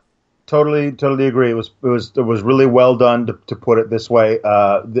 Yep. Totally agree. It was really well done to put it this way,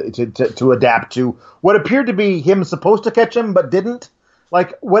 to adapt to what appeared to be him supposed to catch him but didn't.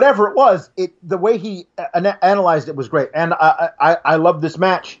 Like whatever it was, the way he analyzed it was great, and I love this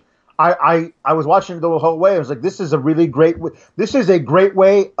match. I was watching it the whole way. I was like, this is a great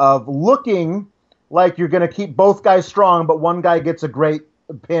way of looking like you're going to keep both guys strong, but one guy gets a great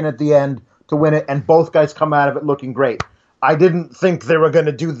pin at the end to win it, and both guys come out of it looking great. I didn't think they were going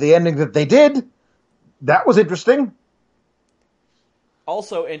to do the ending that they did. That was interesting.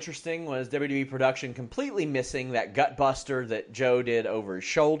 Also interesting was WWE production completely missing that gut buster that Joe did over his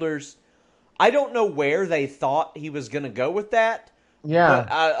shoulders. I don't know where they thought he was going to go with that. Yeah.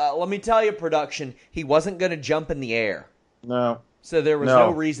 But let me tell you, production, he wasn't going to jump in the air. No. So there was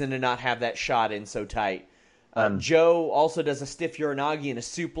no reason to not have that shot in so tight. Joe also does a stiff Uranagi and a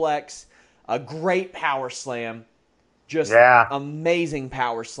suplex. A great power slam. Just amazing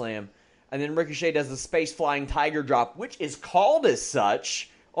power slam. And then Ricochet does the space flying tiger drop, which is called as such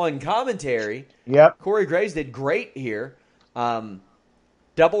on commentary. Yep. Corey Graves did great here.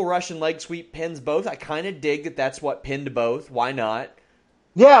 Double Russian leg sweep pins both. I kind of dig that that's what pinned both. Why not?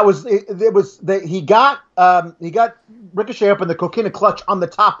 Yeah, he got Ricochet up in the coquina clutch on the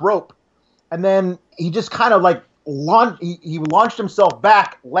top rope, and then he just kind of like launched himself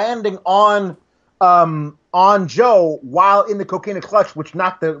back, landing on Joe while in the coquina clutch, which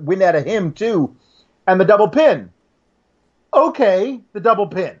knocked the wind out of him too, and the double pin. Okay, the double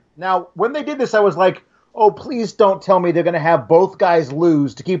pin. Now, when they did this, I was like, oh, please don't tell me they're going to have both guys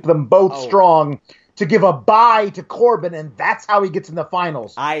lose to keep them both strong, to give a bye to Corbin, and that's how he gets in the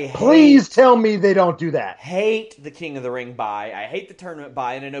finals. Please tell me they don't do that. Hate the King of the Ring bye. I hate the tournament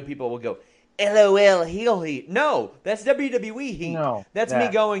bye, and I know people will go, LOL, heel heat. No, that's WWE heat. No, that's me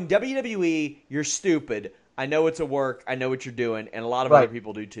going, WWE, you're stupid. I know it's a work. I know what you're doing, and a lot of other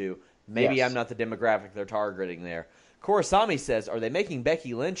people do too. Maybe I'm not the demographic they're targeting there. Korosami says, are they making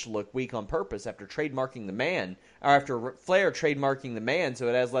Becky Lynch look weak on purpose after trademarking the man, or after Flair trademarking the man so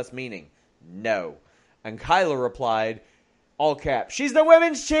it has less meaning? No. And Kyla replied, all caps, she's the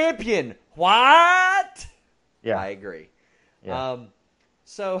women's champion. What? Yeah. I agree. Yeah.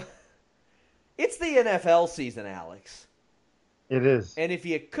 So, it's the NFL season, Alex. It is. And if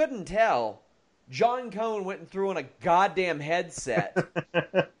you couldn't tell, John Cone went and threw on a goddamn headset.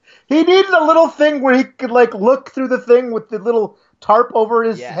 He needed a little thing where he could like look through the thing with the little tarp over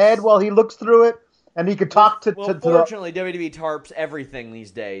his head while he looks through it, and he could talk to. Fortunately, WWE tarps everything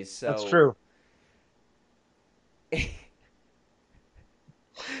these days. So that's true. He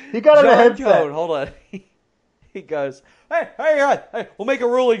got a headset. Cone, hold on. He goes, hey, we'll make a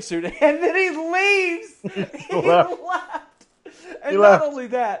ruling soon. And then he leaves. He left. And not only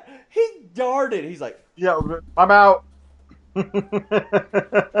that, he darted. He's like, yeah, I'm out.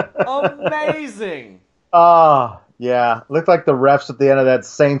 Amazing. Yeah. Looked like the refs at the end of that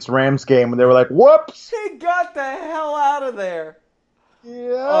Saints-Rams game when they were like, whoops. He got the hell out of there.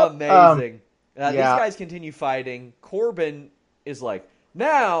 Yeah. Amazing. These guys continue fighting. Corbin is like,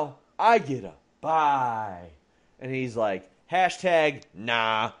 now I get a bye. And he's like, hashtag,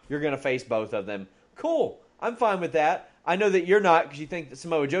 nah, you're going to face both of them. Cool. I'm fine with that. I know that you're not because you think that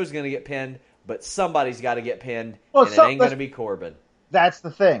Samoa Joe's going to get pinned, but somebody's got to get pinned, and it ain't going to be Corbin. That's the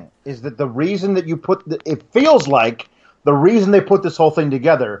thing, is that the reason that you it feels like the reason they put this whole thing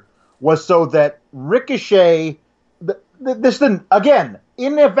together was so that Ricochet, this thing, again,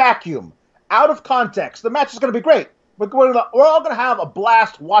 in a vacuum, out of context, the match is going to be great. We're all going to have a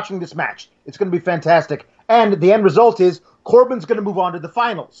blast watching this match. It's going to be fantastic. And the end result is Corbin's going to move on to the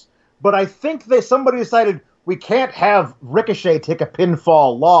finals. But I think somebody decided we can't have Ricochet take a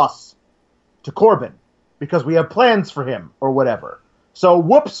pinfall loss to Corbin because we have plans for him or whatever. So,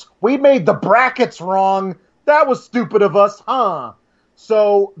 whoops, we made the brackets wrong. That was stupid of us, huh?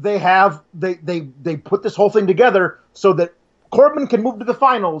 So they put this whole thing together so that Corbin can move to the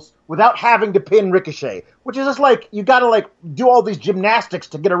finals without having to pin Ricochet, which is just like, you got to like do all these gymnastics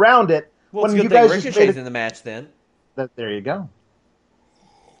to get around it. Well, it's a good thing Ricochet's in the match then. There you go.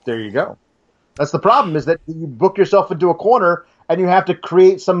 There you go. That's the problem, is that you book yourself into a corner and you have to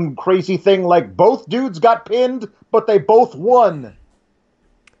create some crazy thing like both dudes got pinned, but they both won.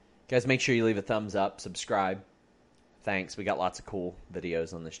 Guys, make sure you leave a thumbs up, subscribe. Thanks. We got lots of cool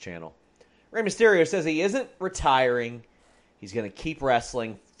videos on this channel. Rey Mysterio says he isn't retiring. He's going to keep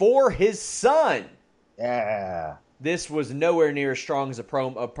wrestling for his son. Yeah. this was nowhere near as strong as a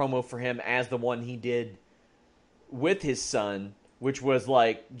promo for him as the one he did with his son, which was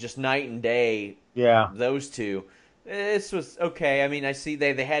like just night and day. Yeah. Those two. This was okay. I mean, I see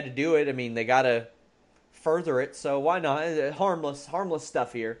they had to do it. I mean, they got to further it, so why not? Harmless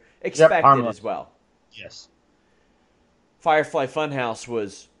stuff here. Expected as well. Yes. Firefly Funhouse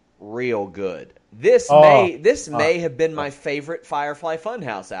was real good. This may have been my favorite Firefly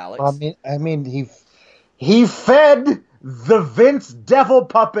Funhouse, Alex. I mean, he fed the Vince devil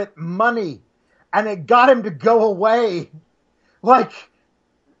puppet money, and it got him to go away. Like,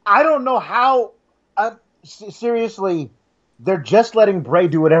 I don't know how. Seriously, they're just letting Bray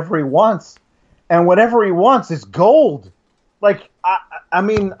do whatever he wants, and whatever he wants is gold. Like, I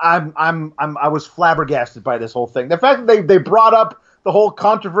was flabbergasted by this whole thing. The fact that they brought up the whole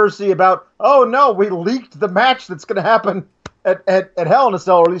controversy about, oh no, we leaked the match that's going to happen at Hell in a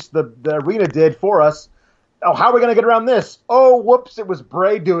Cell, or at least the arena did for us. Oh, how are we going to get around this? Oh, whoops, it was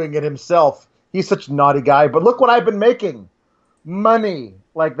Bray doing it himself. He's such a naughty guy, but look what I've been making. Money.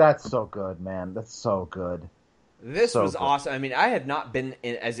 Like, that's so good, man. That's so good. This was awesome. I mean, I have not been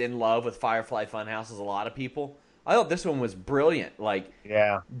as in love with Firefly Funhouse as a lot of people. I thought this one was brilliant. Like,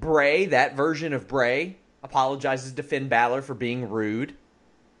 yeah. Bray, that version of Bray, apologizes to Finn Balor for being rude.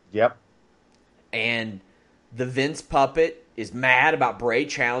 Yep. And the Vince puppet is mad about Bray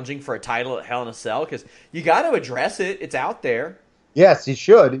challenging for a title at Hell in a Cell, because you got to address it. It's out there. Yes, you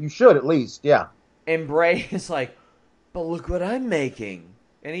should. You should, at least, yeah. And Bray is like, but look what I'm making.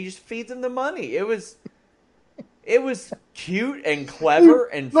 And he just feeds him the money. It was cute and clever.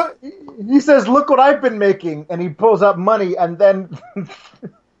 And look, he says, look what I've been making. And he pulls out money, and then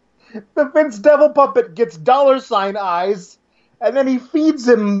the Vince Devil puppet gets $ eyes, and then he feeds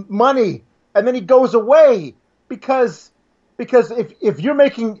him money, and then he goes away. Because if you're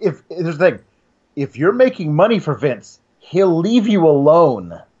making, there's the thing, if you're making money for Vince, he'll leave you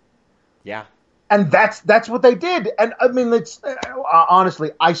alone. Yeah. And that's what they did. And I mean, it's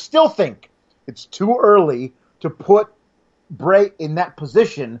honestly, I still think it's too early to put Bray in that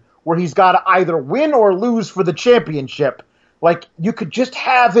position where he's got to either win or lose for the championship. Like, you could just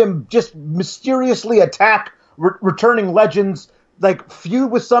have him just mysteriously attack returning legends, like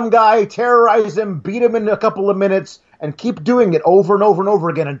feud with some guy, terrorize him, beat him in a couple of minutes, and keep doing it over and over and over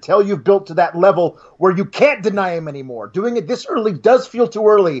again until you've built to that level where you can't deny him anymore. Doing it this early does feel too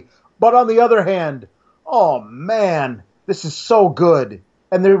early. But on the other hand, oh man, this is so good,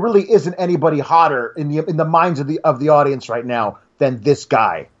 and there really isn't anybody hotter in the minds of the audience right now than this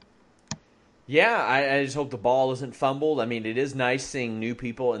guy. Yeah, I just hope the ball isn't fumbled. I mean, it is nice seeing new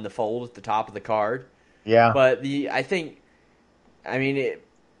people in the fold at the top of the card. Yeah, but in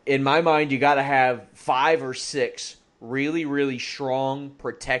my mind, you got to have 5 or 6 really, really strong,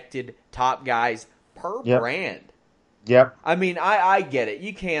 protected top guys per brand. Yep. I mean, I get it.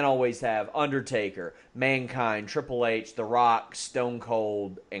 You can't always have Undertaker, Mankind, Triple H, The Rock, Stone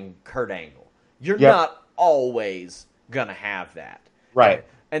Cold, and Kurt Angle. You're not always going to have that. Right.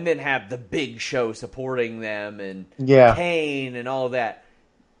 And then have the Big Show supporting them and Kane and all that.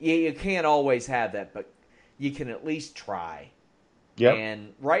 You can't always have that, but you can at least try. Yep.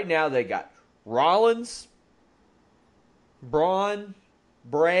 And right now they got Rollins, Braun,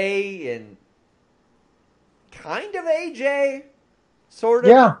 Bray, and kind of AJ, sort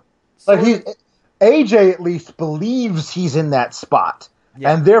of. Yeah, but AJ at least believes he's in that spot,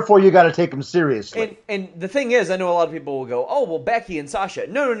 and therefore you got to take him seriously. And the thing is, I know a lot of people will go, "Oh, well, Becky and Sasha."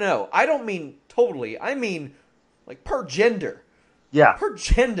 No. I don't mean totally. I mean like per gender. Yeah, per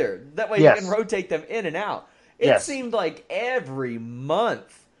gender. That way you can rotate them in and out. It seemed like every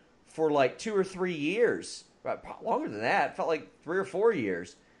month for like 2 or 3 years, longer than that. It felt like 3 or 4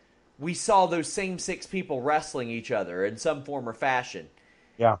 years. We saw those same 6 people wrestling each other in some form or fashion.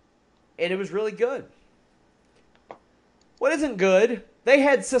 Yeah. And it was really good. What isn't good? They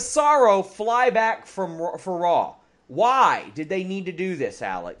had Cesaro fly back for Raw. Why did they need to do this,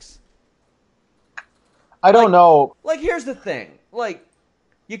 Alex? I don't know. Like, here's the thing. Like,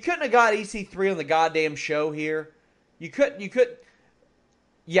 you couldn't have got EC3 on the goddamn show here. You had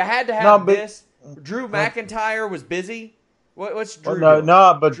to have this. Drew McIntyre was busy. What's Drew doing?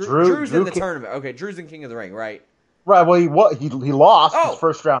 But Drew's in the tournament. Okay, Drew's in King of the Ring, right? Right. Well, he lost his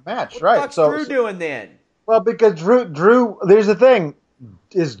first round match, what right? What's Drew doing then? Well, because Drew. There's the thing: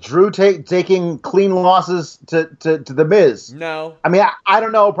 is Drew taking clean losses to the Miz? No. I mean, I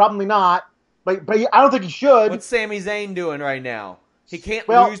don't know. Probably not. But I don't think he should. What's Sami Zayn doing right now? He can't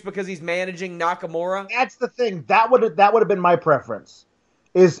lose because he's managing Nakamura. That's the thing. That would have been my preference.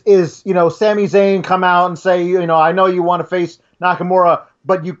 Is Sami Zayn come out and say, I know you want to face Nakamura,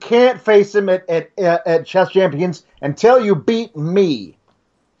 but you can't face him at Chess Champions until you beat me.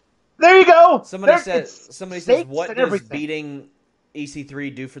 There you go. Somebody says, what does beating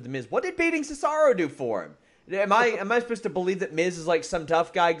EC3 do for The Miz? What did beating Cesaro do for him? Am I supposed to believe that Miz is like some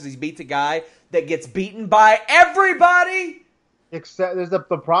tough guy because he beats a guy that gets beaten by everybody? Except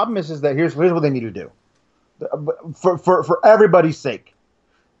the problem is that here's what they need to do for everybody's sake.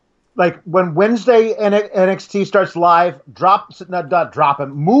 Like when Wednesday NXT starts live, not drop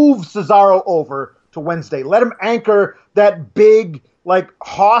him, move Cesaro over to Wednesday. Let him anchor that big like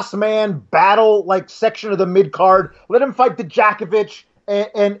Hossman battle like section of the mid card. Let him fight Dijakovic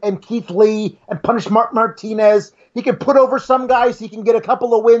and Keith Lee and punish Mark Martinez. He can put over some guys. He can get a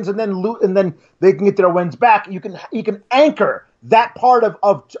couple of wins and then they can get their wins back. You can anchor that part of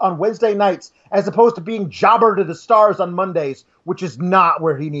on Wednesday nights as opposed to being jobber to the stars on Mondays, which is not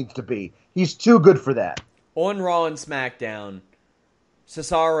where he needs to be. He's too good for that. On Raw and SmackDown,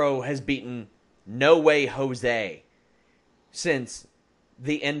 Cesaro has beaten No Way Jose since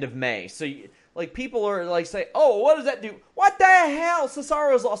the end of May. So, like, people are like say, "Oh, what does that do?" What the hell?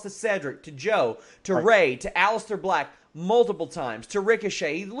 Cesaro's lost to Cedric, to Joe, to Ray, to Aleister Black multiple times, to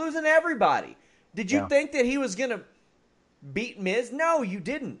Ricochet. He's losing everybody. Did you think that he was gonna beat Miz? No, you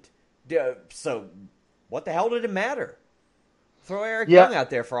didn't. So, what the hell did it matter? Throw Eric Young out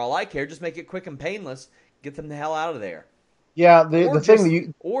there for all I care. Just make it quick and painless. Get them the hell out of there. Yeah,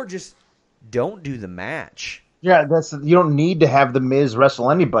 or just don't do the match. Yeah, you don't need to have the Miz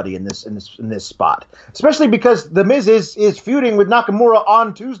wrestle anybody in this spot, especially because the Miz is feuding with Nakamura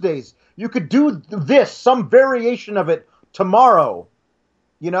on Tuesdays. You could do some variation of it tomorrow.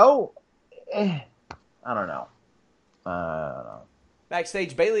 You know, I don't know.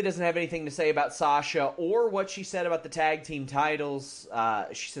 Backstage, Bayley doesn't have anything to say about Sasha or what she said about the tag team titles.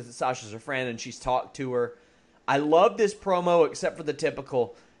 She says that Sasha's her friend and she's talked to her. I love this promo except for the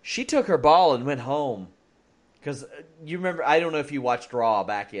typical, she took her ball and went home. Because you remember, I don't know if you watched Raw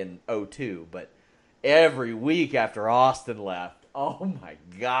back in 2002, but every week after Austin left, oh my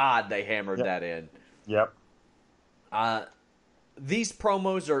God, they hammered that in. Yep. These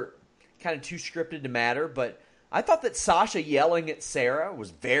promos are kind of too scripted to matter, but I thought that Sasha yelling at Sarah was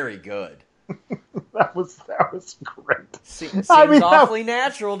very good. that was great. Seems awfully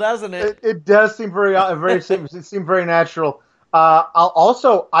natural, doesn't it? It does seem it seemed very natural.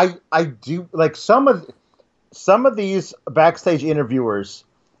 I do like some of these backstage interviewers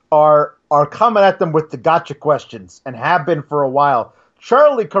are coming at them with the gotcha questions and have been for a while.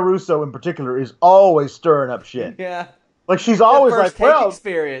 Charlie Caruso in particular is always stirring up shit. Yeah. Like she's always like, well,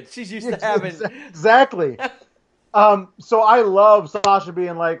 experience. She's used to having exactly. So I love Sasha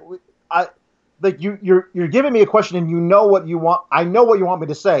being like, you're giving me a question and you know what you want. I know what you want me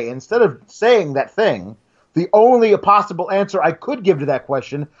to say. Instead of saying that thing, the only possible answer I could give to that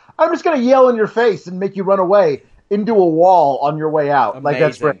question, I'm just going to yell in your face and make you run away into a wall on your way out. Amazing. Like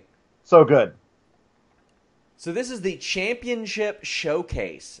that's great. So good. So this is the championship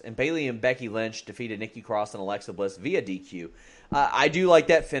showcase, and Bayley and Becky Lynch defeated Nikki Cross and Alexa Bliss via DQ. I do like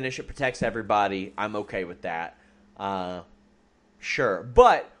that finish. It protects everybody. I'm okay with that. Sure.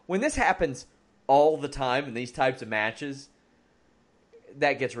 But when this happens all the time in these types of matches,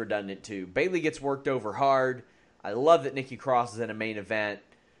 that gets redundant too. Bayley gets worked over hard. I love that Nikki Cross is in a main event.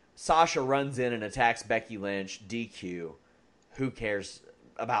 Sasha runs in and attacks Becky Lynch. DQ. Who cares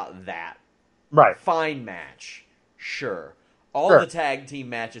about that? Right. Fine match. Sure. All the tag team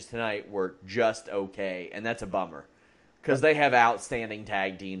matches tonight were just okay, and that's a bummer. Because they have outstanding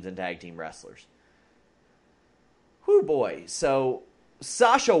tag teams and tag team wrestlers. Whew, boy. So,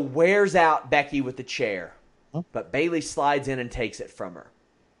 Sasha wears out Becky with the chair, but Bayley slides in and takes it from her.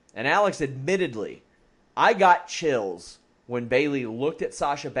 And Alex, admittedly, I got chills when Bayley looked at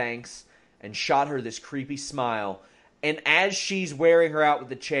Sasha Banks and shot her this creepy smile, and as she's wearing her out with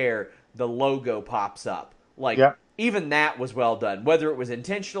the chair, the logo pops up. Even that was well done. Whether it was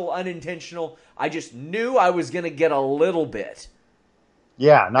intentional, unintentional, I just knew I was going to get a little bit.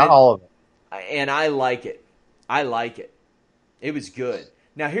 Yeah, all of it. And I like it. I like it. It was good.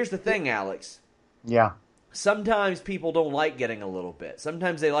 Now, here's the thing, Alex. Yeah. Sometimes people don't like getting a little bit.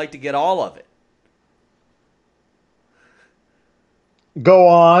 Sometimes they like to get all of it. Go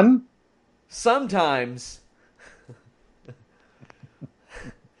on. Sometimes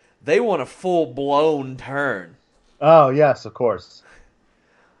they want a full-blown turn. Oh, yes, of course.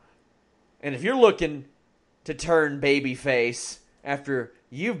 And if you're looking to turn babyface after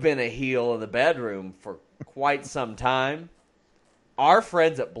you've been a heel in the bedroom for quite some time, our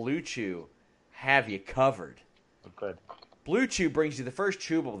friends at Blue Chew have you covered. Good. Blue Chew brings you the first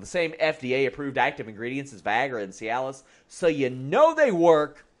chewable with the same FDA-approved active ingredients as Viagra and Cialis, so you know they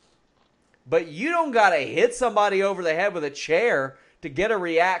work, but you don't got to hit somebody over the head with a chair to get a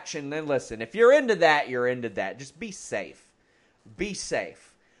reaction. And listen, if you're into that, you're into that. Just be safe. Be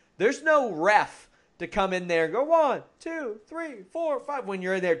safe. There's no ref to come in there and go 1, 2, 3, 4, 5 when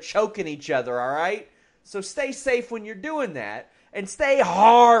you're in there choking each other, all right? So stay safe when you're doing that, and stay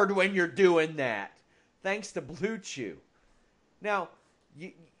hard when you're doing that. Thanks to Blue Chew. Now,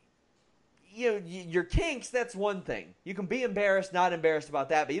 your kinks, that's one thing. You can be embarrassed, not embarrassed about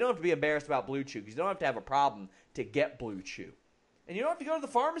that, but you don't have to be embarrassed about Blue Chew because you don't have to have a problem to get Blue Chew. And you don't have to go to the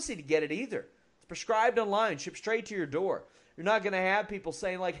pharmacy to get it either. It's prescribed online, shipped straight to your door. You're not going to have people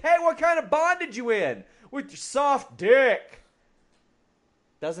saying like, hey, what kind of bondage you in? With your soft dick.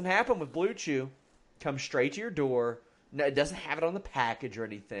 Doesn't happen with Blue Chew. Comes straight to your door. No, it doesn't have it on the package or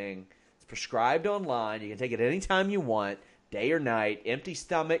anything. It's prescribed online. You can take it anytime you want, day or night, empty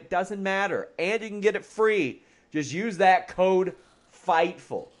stomach, doesn't matter. And you can get it free. Just use that code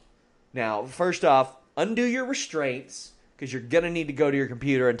FIGHTFUL. Now, first off, undo your restraints because you're going to need to go to your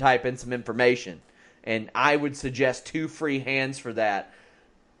computer and type in some information. And I would suggest 2 free hands for that.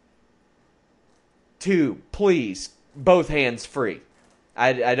 2, please, both hands free.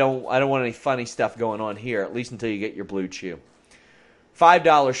 I don't want any funny stuff going on here, at least until you get your Blue Chew.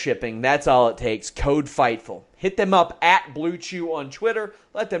 $5 shipping, that's all it takes. Code FIGHTFUL. Hit them up at Blue Chew on Twitter.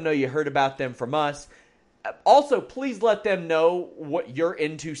 Let them know you heard about them from us. Also, please let them know what you're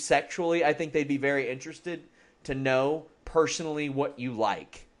into sexually. I think they'd be very interested to know personally what you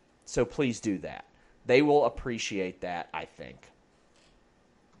like. So please do that. They will appreciate that, I think.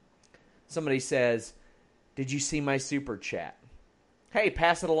 Somebody says, did you see my super chat? Hey,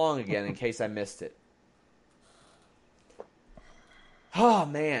 pass it along again in case I missed it. Oh,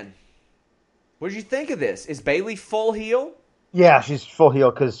 man. What did you think of this? Is Bayley full heel? Yeah, she's full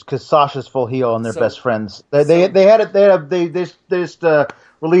heel because Sasha's full heel and they're best friends. They just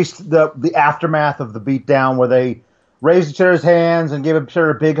released the aftermath of the beatdown where they raised each other's hands and gave each other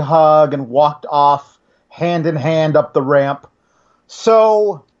a big hug and walked off hand in hand up the ramp.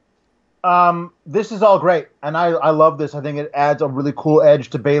 So this is all great, and I love this. I think it adds a really cool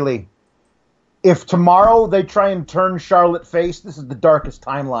edge to Bayley. If tomorrow they try and turn Charlotte face, this is the darkest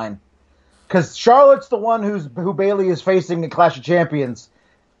timeline. Because Charlotte's the one who Bayley is facing at Clash of Champions,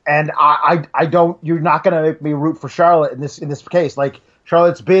 and I don't. You're not going to make me root for Charlotte in this case. Like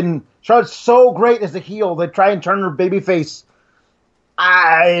Charlotte's so great as a heel. They try and turn her babyface.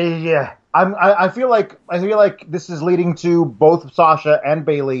 I feel like this is leading to both Sasha and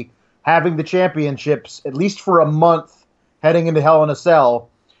Bayley having the championships at least for a month heading into Hell in a Cell.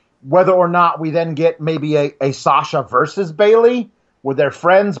 Whether or not we then get maybe a Sasha versus Bayley, where they're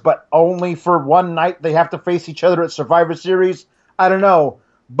friends, but only for one night they have to face each other at Survivor Series, I don't know.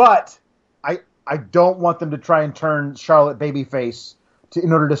 But I don't want them to try and turn Charlotte babyface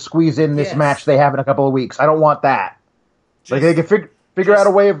in order to squeeze in this match they have in a couple of weeks. I don't want that. Like they can figure out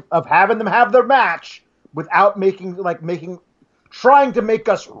a way of having them have their match without trying to make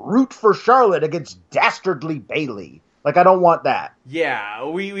us root for Charlotte against dastardly Bayley. Like, I don't want that. Yeah,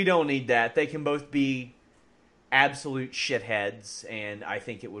 we don't need that. They can both be absolute shitheads, and I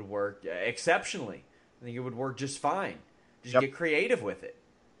think it would work exceptionally. I think it would work just fine. Just get creative with it.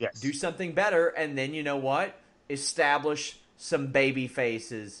 Yes. Do something better, and then you know what? Establish some baby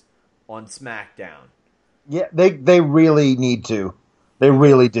faces on SmackDown. Yeah, they really need to. They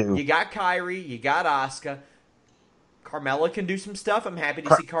really do. You got Kairi, you got Asuka. Carmella can do some stuff. I'm happy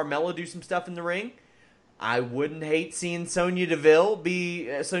to see Carmella do some stuff in the ring. I wouldn't hate seeing Sonya Deville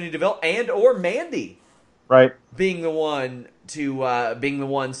and or Mandy, right, being the ones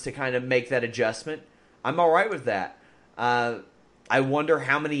to kind of make that adjustment. I'm all right with that. I wonder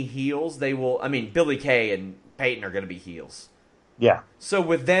how many heels they will. I mean, Billie Kay and Peyton are going to be heels. Yeah. So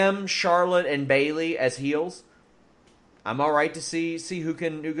with them, Charlotte and Bayley as heels, I'm all right to see who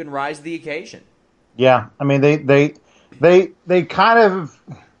can rise to the occasion. Yeah, I mean they kind of.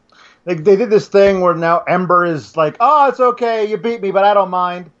 They did this thing where now Ember is like, oh, it's okay, you beat me, but I don't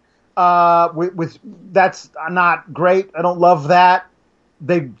mind. With that's not great. I don't love that.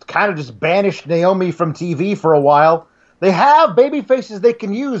 They kind of just banished Naomi from TV for a while. They have baby faces they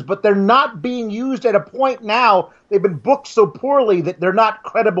can use, but they're not being used at a point now. They've been booked so poorly that they're not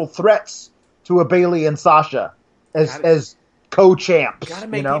credible threats to a Bayley and Sasha as co-champs. You got to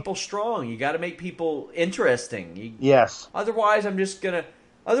make people strong. You got to make people interesting. Yes. Otherwise,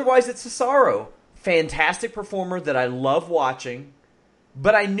 Otherwise, it's Cesaro. Fantastic performer that I love watching,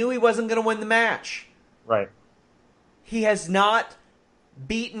 but I knew he wasn't going to win the match. Right. He has not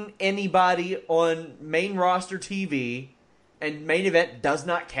beaten anybody on main roster TV and main event does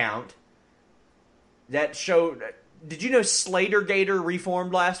not count. That show. Did you know Slater Gator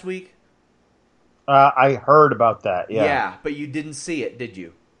reformed last week? I heard about that. Yeah. Yeah, but you didn't see it, did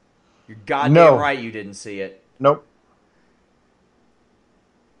you? You're goddamn right you didn't see it. Nope.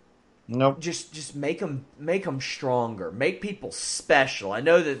 Just make them stronger. Make people special. I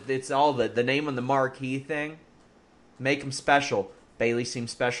know that it's all the name on the marquee thing. Make them special. Bayley seemed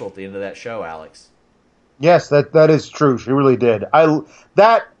special at the end of that show, Alex. Yes, that is true. She really did.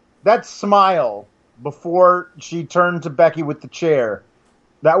 That smile before she turned to Becky with the chair,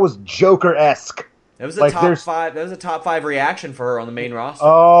 that was Joker-esque. It was a top 5. That was a top 5 reaction for her on the main roster.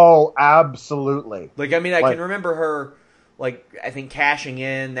 Oh, absolutely. I can remember her, I think cashing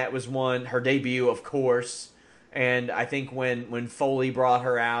in. That was one. Her debut, of course, and I think when Foley brought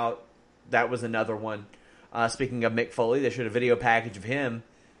her out, that was another one. Speaking of Mick Foley, they showed a video package of him.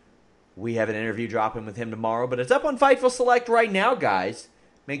 We have an interview dropping with him tomorrow, but it's up on Fightful Select right now, guys.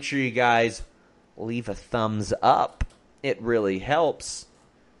 Make sure you guys leave a thumbs up. It really helps.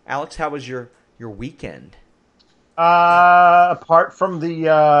 Alex, how was your weekend? Apart from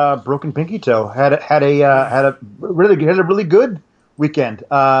the broken pinky toe, had a really good weekend.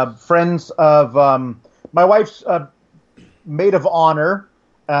 Friends of my wife's maid of honor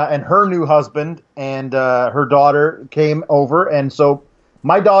and her new husband and her daughter came over, and so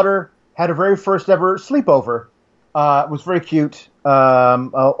my daughter had her very first ever sleepover. It was very cute, a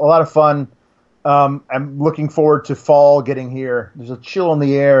lot of fun. I'm looking forward to fall getting here. There's a chill in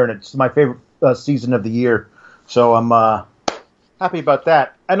the air, and it's my favorite season of the year. So I'm happy about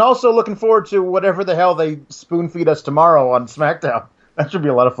that. And also looking forward to whatever the hell they spoon feed us tomorrow on SmackDown. That should be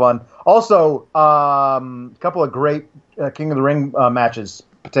a lot of fun. Also, a couple of great King of the Ring matches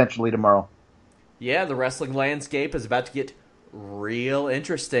potentially tomorrow. Yeah, the wrestling landscape is about to get real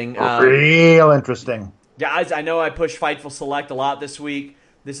interesting. Real interesting. Guys, I know I pushed Fightful Select a lot this week.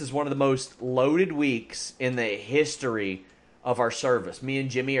 This is one of the most loaded weeks in the history of our service. Me and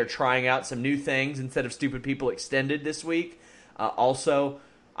Jimmy are trying out some new things instead of Stupid People Extended this week. Also,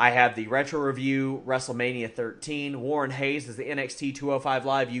 I have the Retro Review WrestleMania 13. Warren Hayes is the NXT 205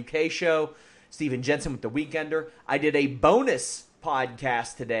 Live UK show. Steven Jensen with The Weekender. I did a bonus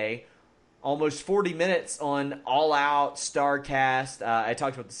podcast today, almost 40 minutes on All Out, StarCast. I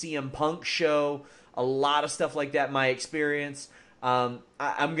talked about the CM Punk show, a lot of stuff like that, my experience. I'm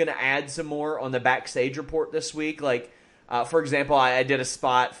going to add some more on the Backstage Report this week. For example, I did a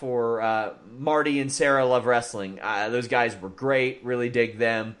spot for Marty and Sarah Love Wrestling. Those guys were great. Really dig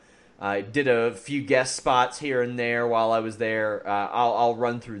them. I did a few guest spots here and there while I was there. I'll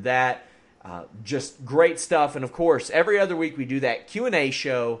run through that. Just great stuff. And, of course, every other week we do that Q&A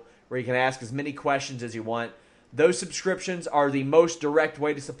show where you can ask as many questions as you want. Those subscriptions are the most direct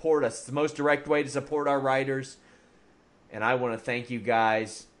way to support us. It's the most direct way to support our writers. And I want to thank you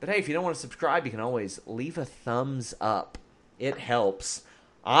guys. But hey, if you don't want to subscribe, you can always leave a thumbs up. It helps.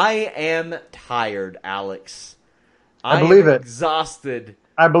 I am tired, Alex. I believe it. Exhausted.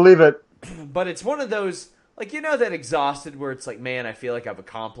 I believe it. But it's one of those, that exhausted where it's man, I feel like I've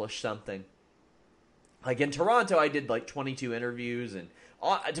accomplished something. In Toronto, I did 22 interviews. And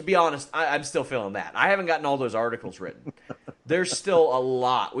to be honest, I'm still feeling that. I haven't gotten all those articles written. There's still a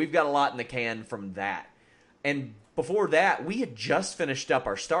lot. We've got a lot in the can from that. And before that, we had just finished up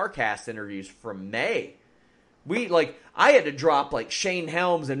our StarCast interviews from May. I had to drop Shane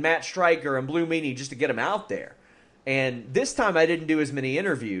Helms and Matt Stryker and Blue Meanie just to get them out there. And this time I didn't do as many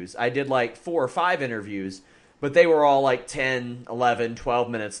interviews. I did 4 or 5 interviews, but they were all 10, 11, 12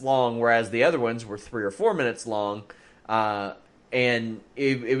 minutes long, whereas the other ones were 3 or 4 minutes long. And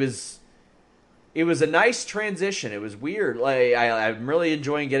it was a nice transition. It was weird. I'm really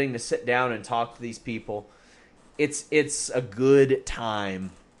enjoying getting to sit down and talk to these people. It's a good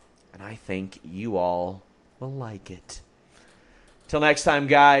time, and I think you all will like it. Till next time,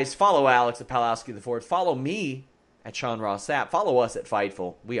 guys, follow Alex at Palowski the Fourth. Follow me at Sean Ross Sapp. Follow us at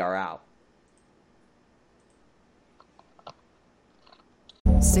Fightful. We are out.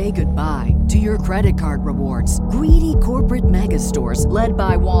 Say goodbye to your credit card rewards. Greedy corporate mega stores, led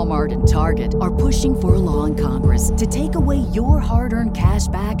by Walmart and Target, are pushing for a law in Congress to take away your hard-earned cash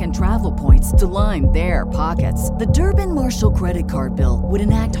back and travel points to line their pockets. The Durbin-Marshall credit card bill would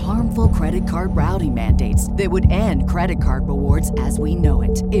enact harmful credit card routing mandates that would end credit card rewards as we know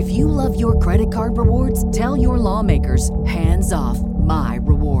it. If you love your credit card rewards, tell your lawmakers, hands off my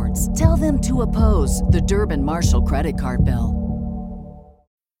rewards. Tell them to oppose the Durbin-Marshall credit card bill.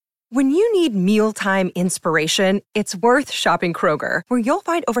 When you need mealtime inspiration, it's worth shopping Kroger, where you'll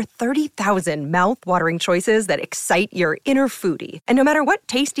find over 30,000 mouth-watering choices that excite your inner foodie. And no matter what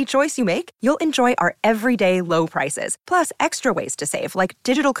tasty choice you make, you'll enjoy our everyday low prices, plus extra ways to save, like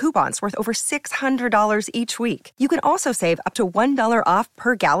digital coupons worth over $600 each week. You can also save up to $1 off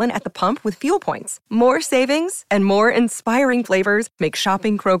per gallon at the pump with fuel points. More savings and more inspiring flavors make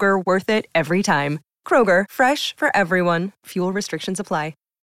shopping Kroger worth it every time. Kroger, fresh for everyone. Fuel restrictions apply.